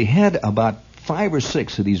 Well, they had about 5 or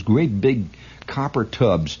 6 of these great big copper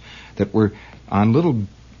tubs that were on little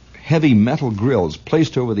heavy metal grills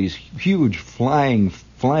placed over these huge flying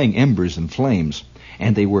embers and flames,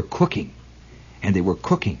 and they were cooking.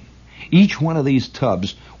 Each one of these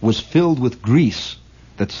tubs was filled with grease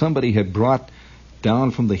that somebody had brought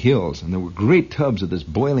down from the hills, and there were great tubs of this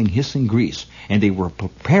boiling, hissing grease, and they were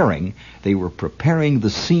preparing the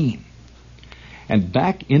scene. And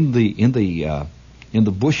back in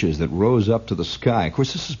the bushes that rose up to the sky, of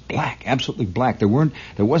course, this is black, absolutely black. There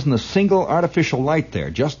wasn't a single artificial light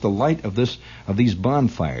there, just the light of these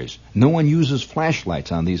bonfires. No one uses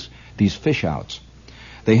flashlights on these fish outs.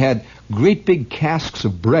 They had great big casks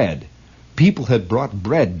of bread. People had brought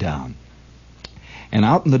bread down. And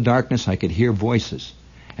out in the darkness, I could hear voices.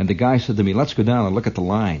 And the guy said to me, "Let's go down and look at the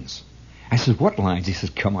lines." I said, "What lines?" He says,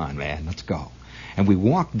 "Come on, man, let's go." And we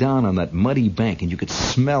walked down on that muddy bank, and you could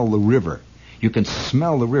smell the river. You can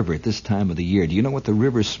smell the river at this time of the year. Do you know what the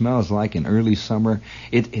river smells like in early summer?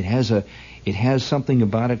 It has something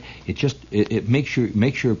about it. It makes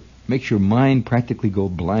your mind practically go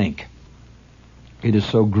blank. It is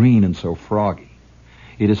so green and so froggy.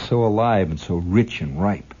 It is so alive and so rich and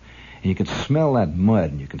ripe. And you can smell that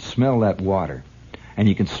mud, and you can smell that water, and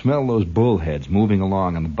you can smell those bullheads moving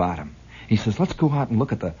along on the bottom. He says, "Let's go out and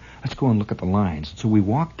look at the lines." So we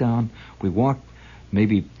walked down. We walked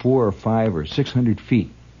maybe 400 or 500 or 600 feet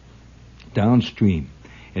downstream.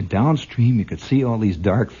 And downstream, you could see all these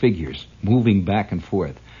dark figures moving back and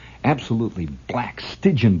forth, absolutely black,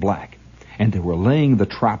 Stygian black, and they were laying the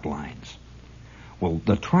trot lines. Well,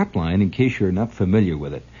 the trot line, in case you're not familiar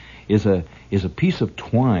with it, is a piece of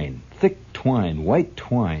twine, thick twine, white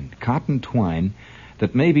twine, cotton twine,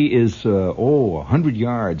 that maybe is 100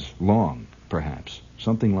 yards long, perhaps,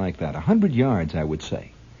 something like that, 100 yards, I would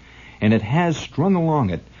say. And it has strung along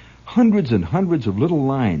it hundreds and hundreds of little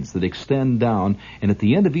lines that extend down, and at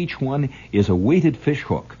the end of each one is a weighted fish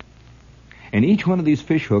hook. And each one of these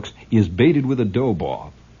fish hooks is baited with a dough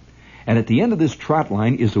ball. And at the end of this trot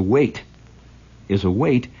line is a weight.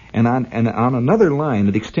 And on another line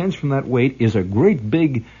that extends from that weight is a great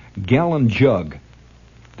big gallon jug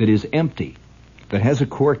that is empty, that has a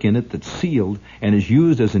cork in it that's sealed and is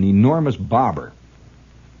used as an enormous bobber.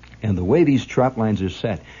 And the way these trot lines are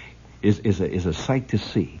set is a sight to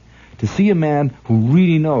see. To see a man who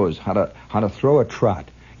really knows how to throw a trot.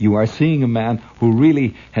 You are seeing a man who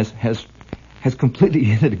really has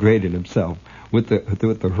completely integrated himself with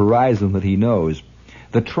the horizon that he knows.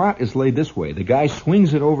 The trot is laid this way. The guy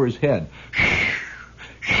swings it over his head.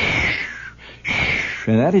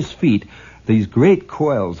 And at his feet, these great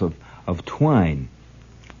coils of twine,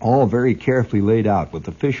 all very carefully laid out, with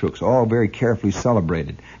the fish hooks all very carefully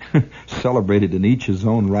celebrated. Celebrated in each his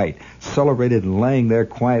own right. Celebrated and laying there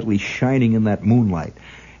quietly, shining in that moonlight.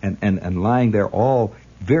 And lying there all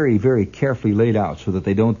very, very carefully laid out so that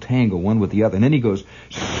they don't tangle one with the other. And then he goes...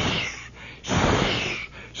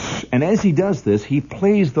 And as he does this, he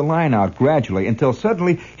plays the line out gradually until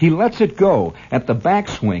suddenly he lets it go at the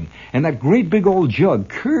backswing. And that great big old jug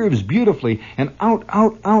curves beautifully and out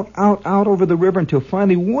over the river until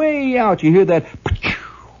finally way out you hear that...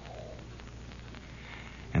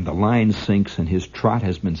 And the line sinks and his trot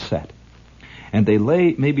has been set. And they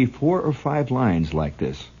lay maybe 4 or 5 lines like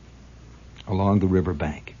this along the river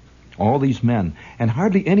bank. All these men, and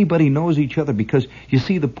hardly anybody knows each other because, you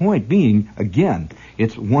see, the point being, again,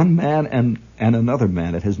 it's one man and another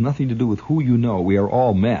man. It has nothing to do with who you know. We are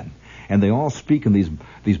all men. And they all speak in these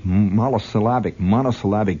monosyllabic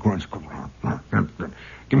grunts.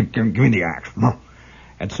 Give me the axe.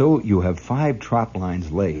 And so you have 5 trot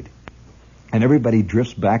lines laid. And everybody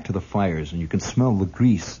drifts back to the fires, and you can smell the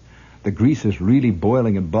grease. The grease is really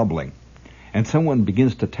boiling and bubbling. And someone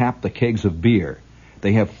begins to tap the kegs of beer.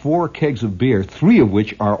 They have 4 kegs of beer, 3 of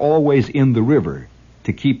which are always in the river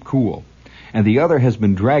to keep cool. And the other has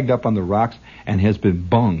been dragged up on the rocks and has been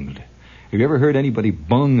bunged. Have you ever heard anybody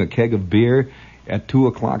bung a keg of beer at 2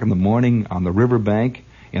 o'clock in the morning on the river bank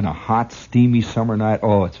in a hot, steamy summer night?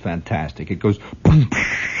 Oh, it's fantastic. It goes...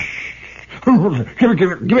 Give me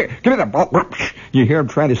that ball. You hear him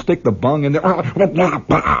trying to stick the bung in there.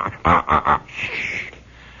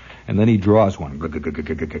 And then he draws one.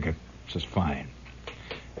 Says, fine.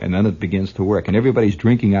 And then it begins to work. And everybody's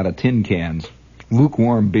drinking out of tin cans,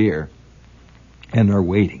 lukewarm beer, and they're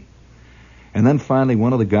waiting. And then finally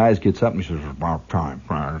one of the guys gets up and he says, about time,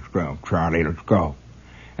 let's go, Charlie, let's go.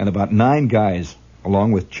 And about 9 guys,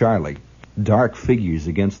 along with Charlie, dark figures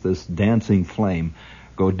against this dancing flame,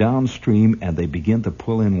 go downstream and they begin to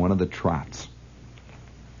pull in one of the trots.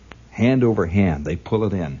 Hand over hand, they pull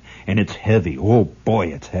it in. And it's heavy. Oh, boy,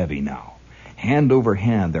 it's heavy now. Hand over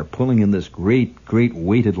hand, they're pulling in this great, great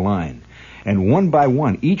weighted line. And one by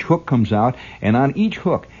one, each hook comes out, and on each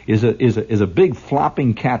hook is a big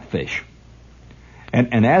flopping catfish.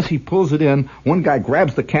 And as he pulls it in, one guy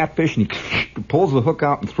grabs the catfish and he pulls the hook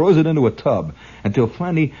out and throws it into a tub until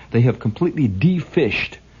finally they have completely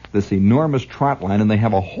defished this enormous trot line, and they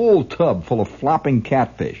have a whole tub full of flopping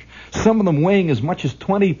catfish. Some of them weighing as much as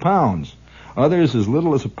 20 pounds, others as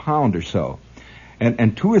little as a pound or so.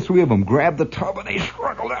 And 2 or 3 of them grab the tub and they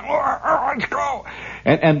struggle down. Let's go!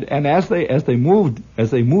 And as they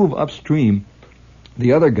move upstream,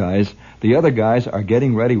 the other guys are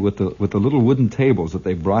getting ready with the little wooden tables that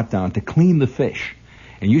they brought down to clean the fish.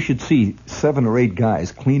 And you should see 7 or 8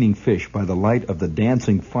 guys cleaning fish by the light of the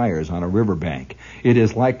dancing fires on a riverbank. It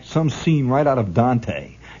is like some scene right out of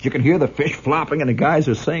Dante. You can hear the fish flopping and the guys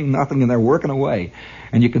are saying nothing and they're working away.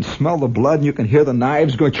 And you can smell the blood and you can hear the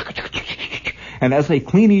knives going. And as they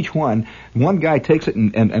clean each one guy takes it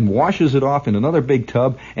and washes it off in another big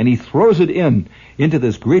tub, and he throws it into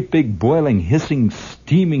this great big boiling, hissing,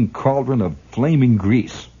 steaming cauldron of flaming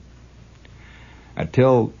grease.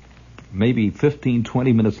 Until maybe 15,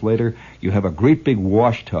 20 minutes later, you have a great big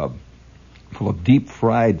wash tub full of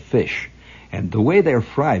deep-fried fish. And the way they're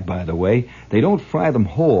fried, by the way, they don't fry them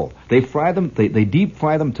whole. They deep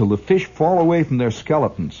fry them till the fish fall away from their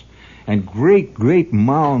skeletons. And great, great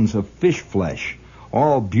mounds of fish flesh,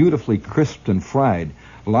 all beautifully crisped and fried,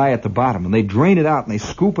 lie at the bottom. And they drain it out and they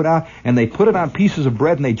scoop it out and they put it on pieces of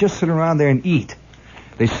bread and they just sit around there and eat.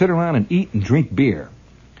 They sit around and eat and drink beer.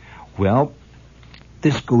 Well,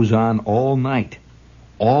 this goes on all night.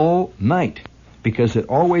 All night. Because it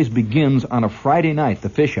always begins on a Friday night, the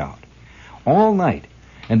fish out. All night.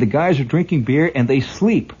 And the guys are drinking beer and they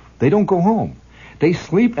sleep. They don't go home. They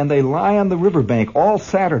sleep and they lie on the riverbank all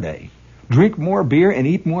Saturday, drink more beer and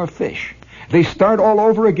eat more fish. They start all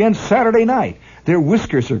over again Saturday night. Their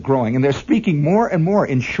whiskers are growing and they're speaking more and more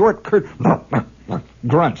in short, curt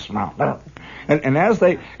grunts. And as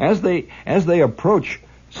they approach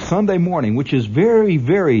Sunday morning, which is very,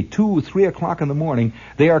 very 2, 3 o'clock in the morning,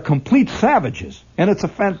 they are complete savages, and it's a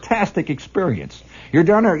fantastic experience. You're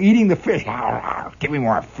down there eating the fish. Give me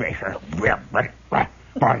more fish.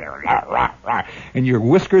 And your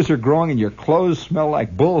whiskers are growing and your clothes smell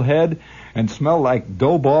like bullhead and smell like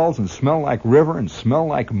dough balls and smell like river and smell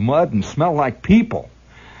like mud and smell like people.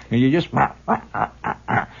 And you just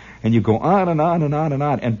and you go on and on and on and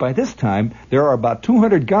on. And by this time, there are about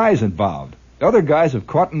 200 guys involved. Other guys have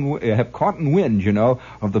caught in wind,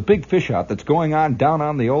 of the big fish out that's going on down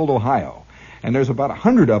on the old Ohio. And there's about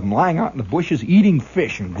 100 of them lying out in the bushes eating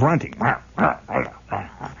fish and grunting.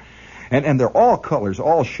 And they're all colors,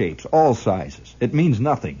 all shapes, all sizes. It means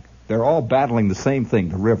nothing. They're all battling the same thing,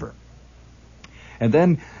 the river. And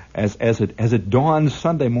then, as it dawns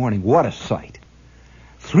Sunday morning, what a sight.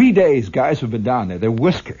 3 days guys have been down there. Their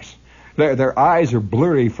whiskers. Their eyes are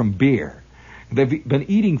blurry from beer. They've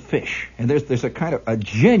been eating fish. And there's a kind of a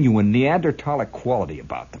genuine Neanderthalic quality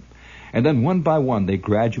about them. And then one by one, they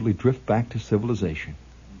gradually drift back to civilization.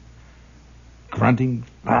 Grunting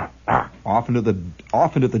off into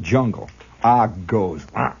the jungle. Goes.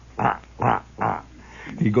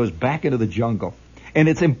 He goes back into the jungle. And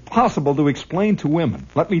it's impossible to explain to women.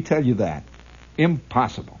 Let me tell you that.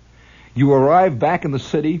 Impossible. You arrive back in the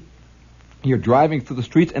city, you're driving through the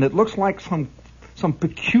streets, and it looks like some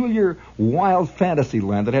peculiar wild fantasy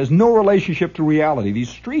land that has no relationship to reality. These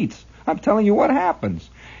streets. I'm telling you what happens.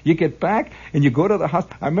 You get back and you go to the house.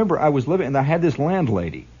 I remember I was living and I had this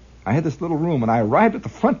landlady. I had this little room, and I arrived at the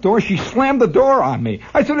front door. She slammed the door on me.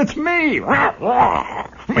 I said, "It's me."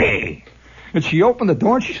 Me. And she opened the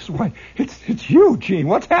door, and she says, "Why, it's you, Gene.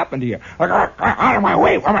 What's happened to you?" I go, "Out of my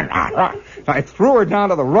way, woman." I threw her down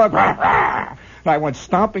to the rug. And I went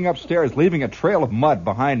stomping upstairs, leaving a trail of mud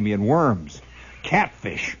behind me and worms,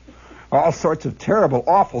 catfish, all sorts of terrible,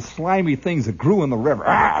 awful, slimy things that grew in the river.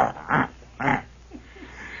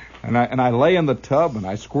 And I lay in the tub, and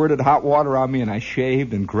I squirted hot water on me, and I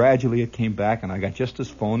shaved, and gradually it came back, and I got just as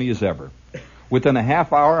phony as ever. Within a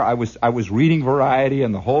half hour, I was reading Variety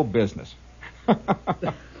and the whole business.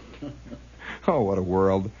 Oh, what a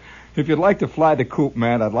world. If you'd like to fly the coop,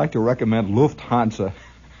 man, I'd like to recommend Lufthansa.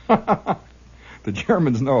 The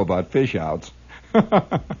Germans know about fish outs.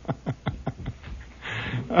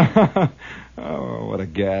 Oh, what a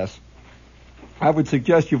gas. I would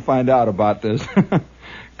suggest you find out about this.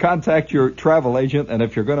 Contact your travel agent, and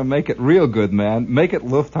if you're going to make it real good, man, make it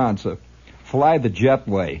Lufthansa. Fly the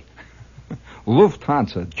jetway.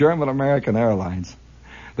 Lufthansa, German-American Airlines.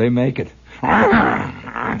 They make it.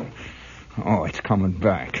 Oh, it's coming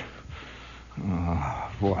back.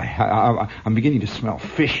 Oh, boy, I'm beginning to smell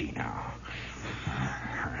fishy now.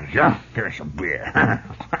 Yeah, here's some beer.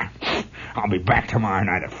 I'll be back tomorrow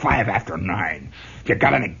night at 5 after 9. If you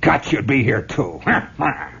got any guts, you'd be here too.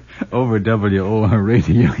 Over WOR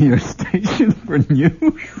Radio, your station for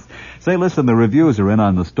news. Say, listen, the reviews are in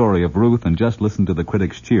on the story of Ruth, and just listen to the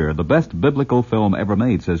critics cheer. The best biblical film ever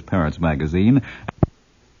made, says Parents Magazine.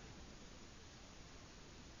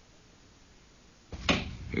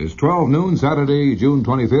 It's 12 noon, Saturday, June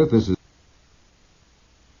 25th. This is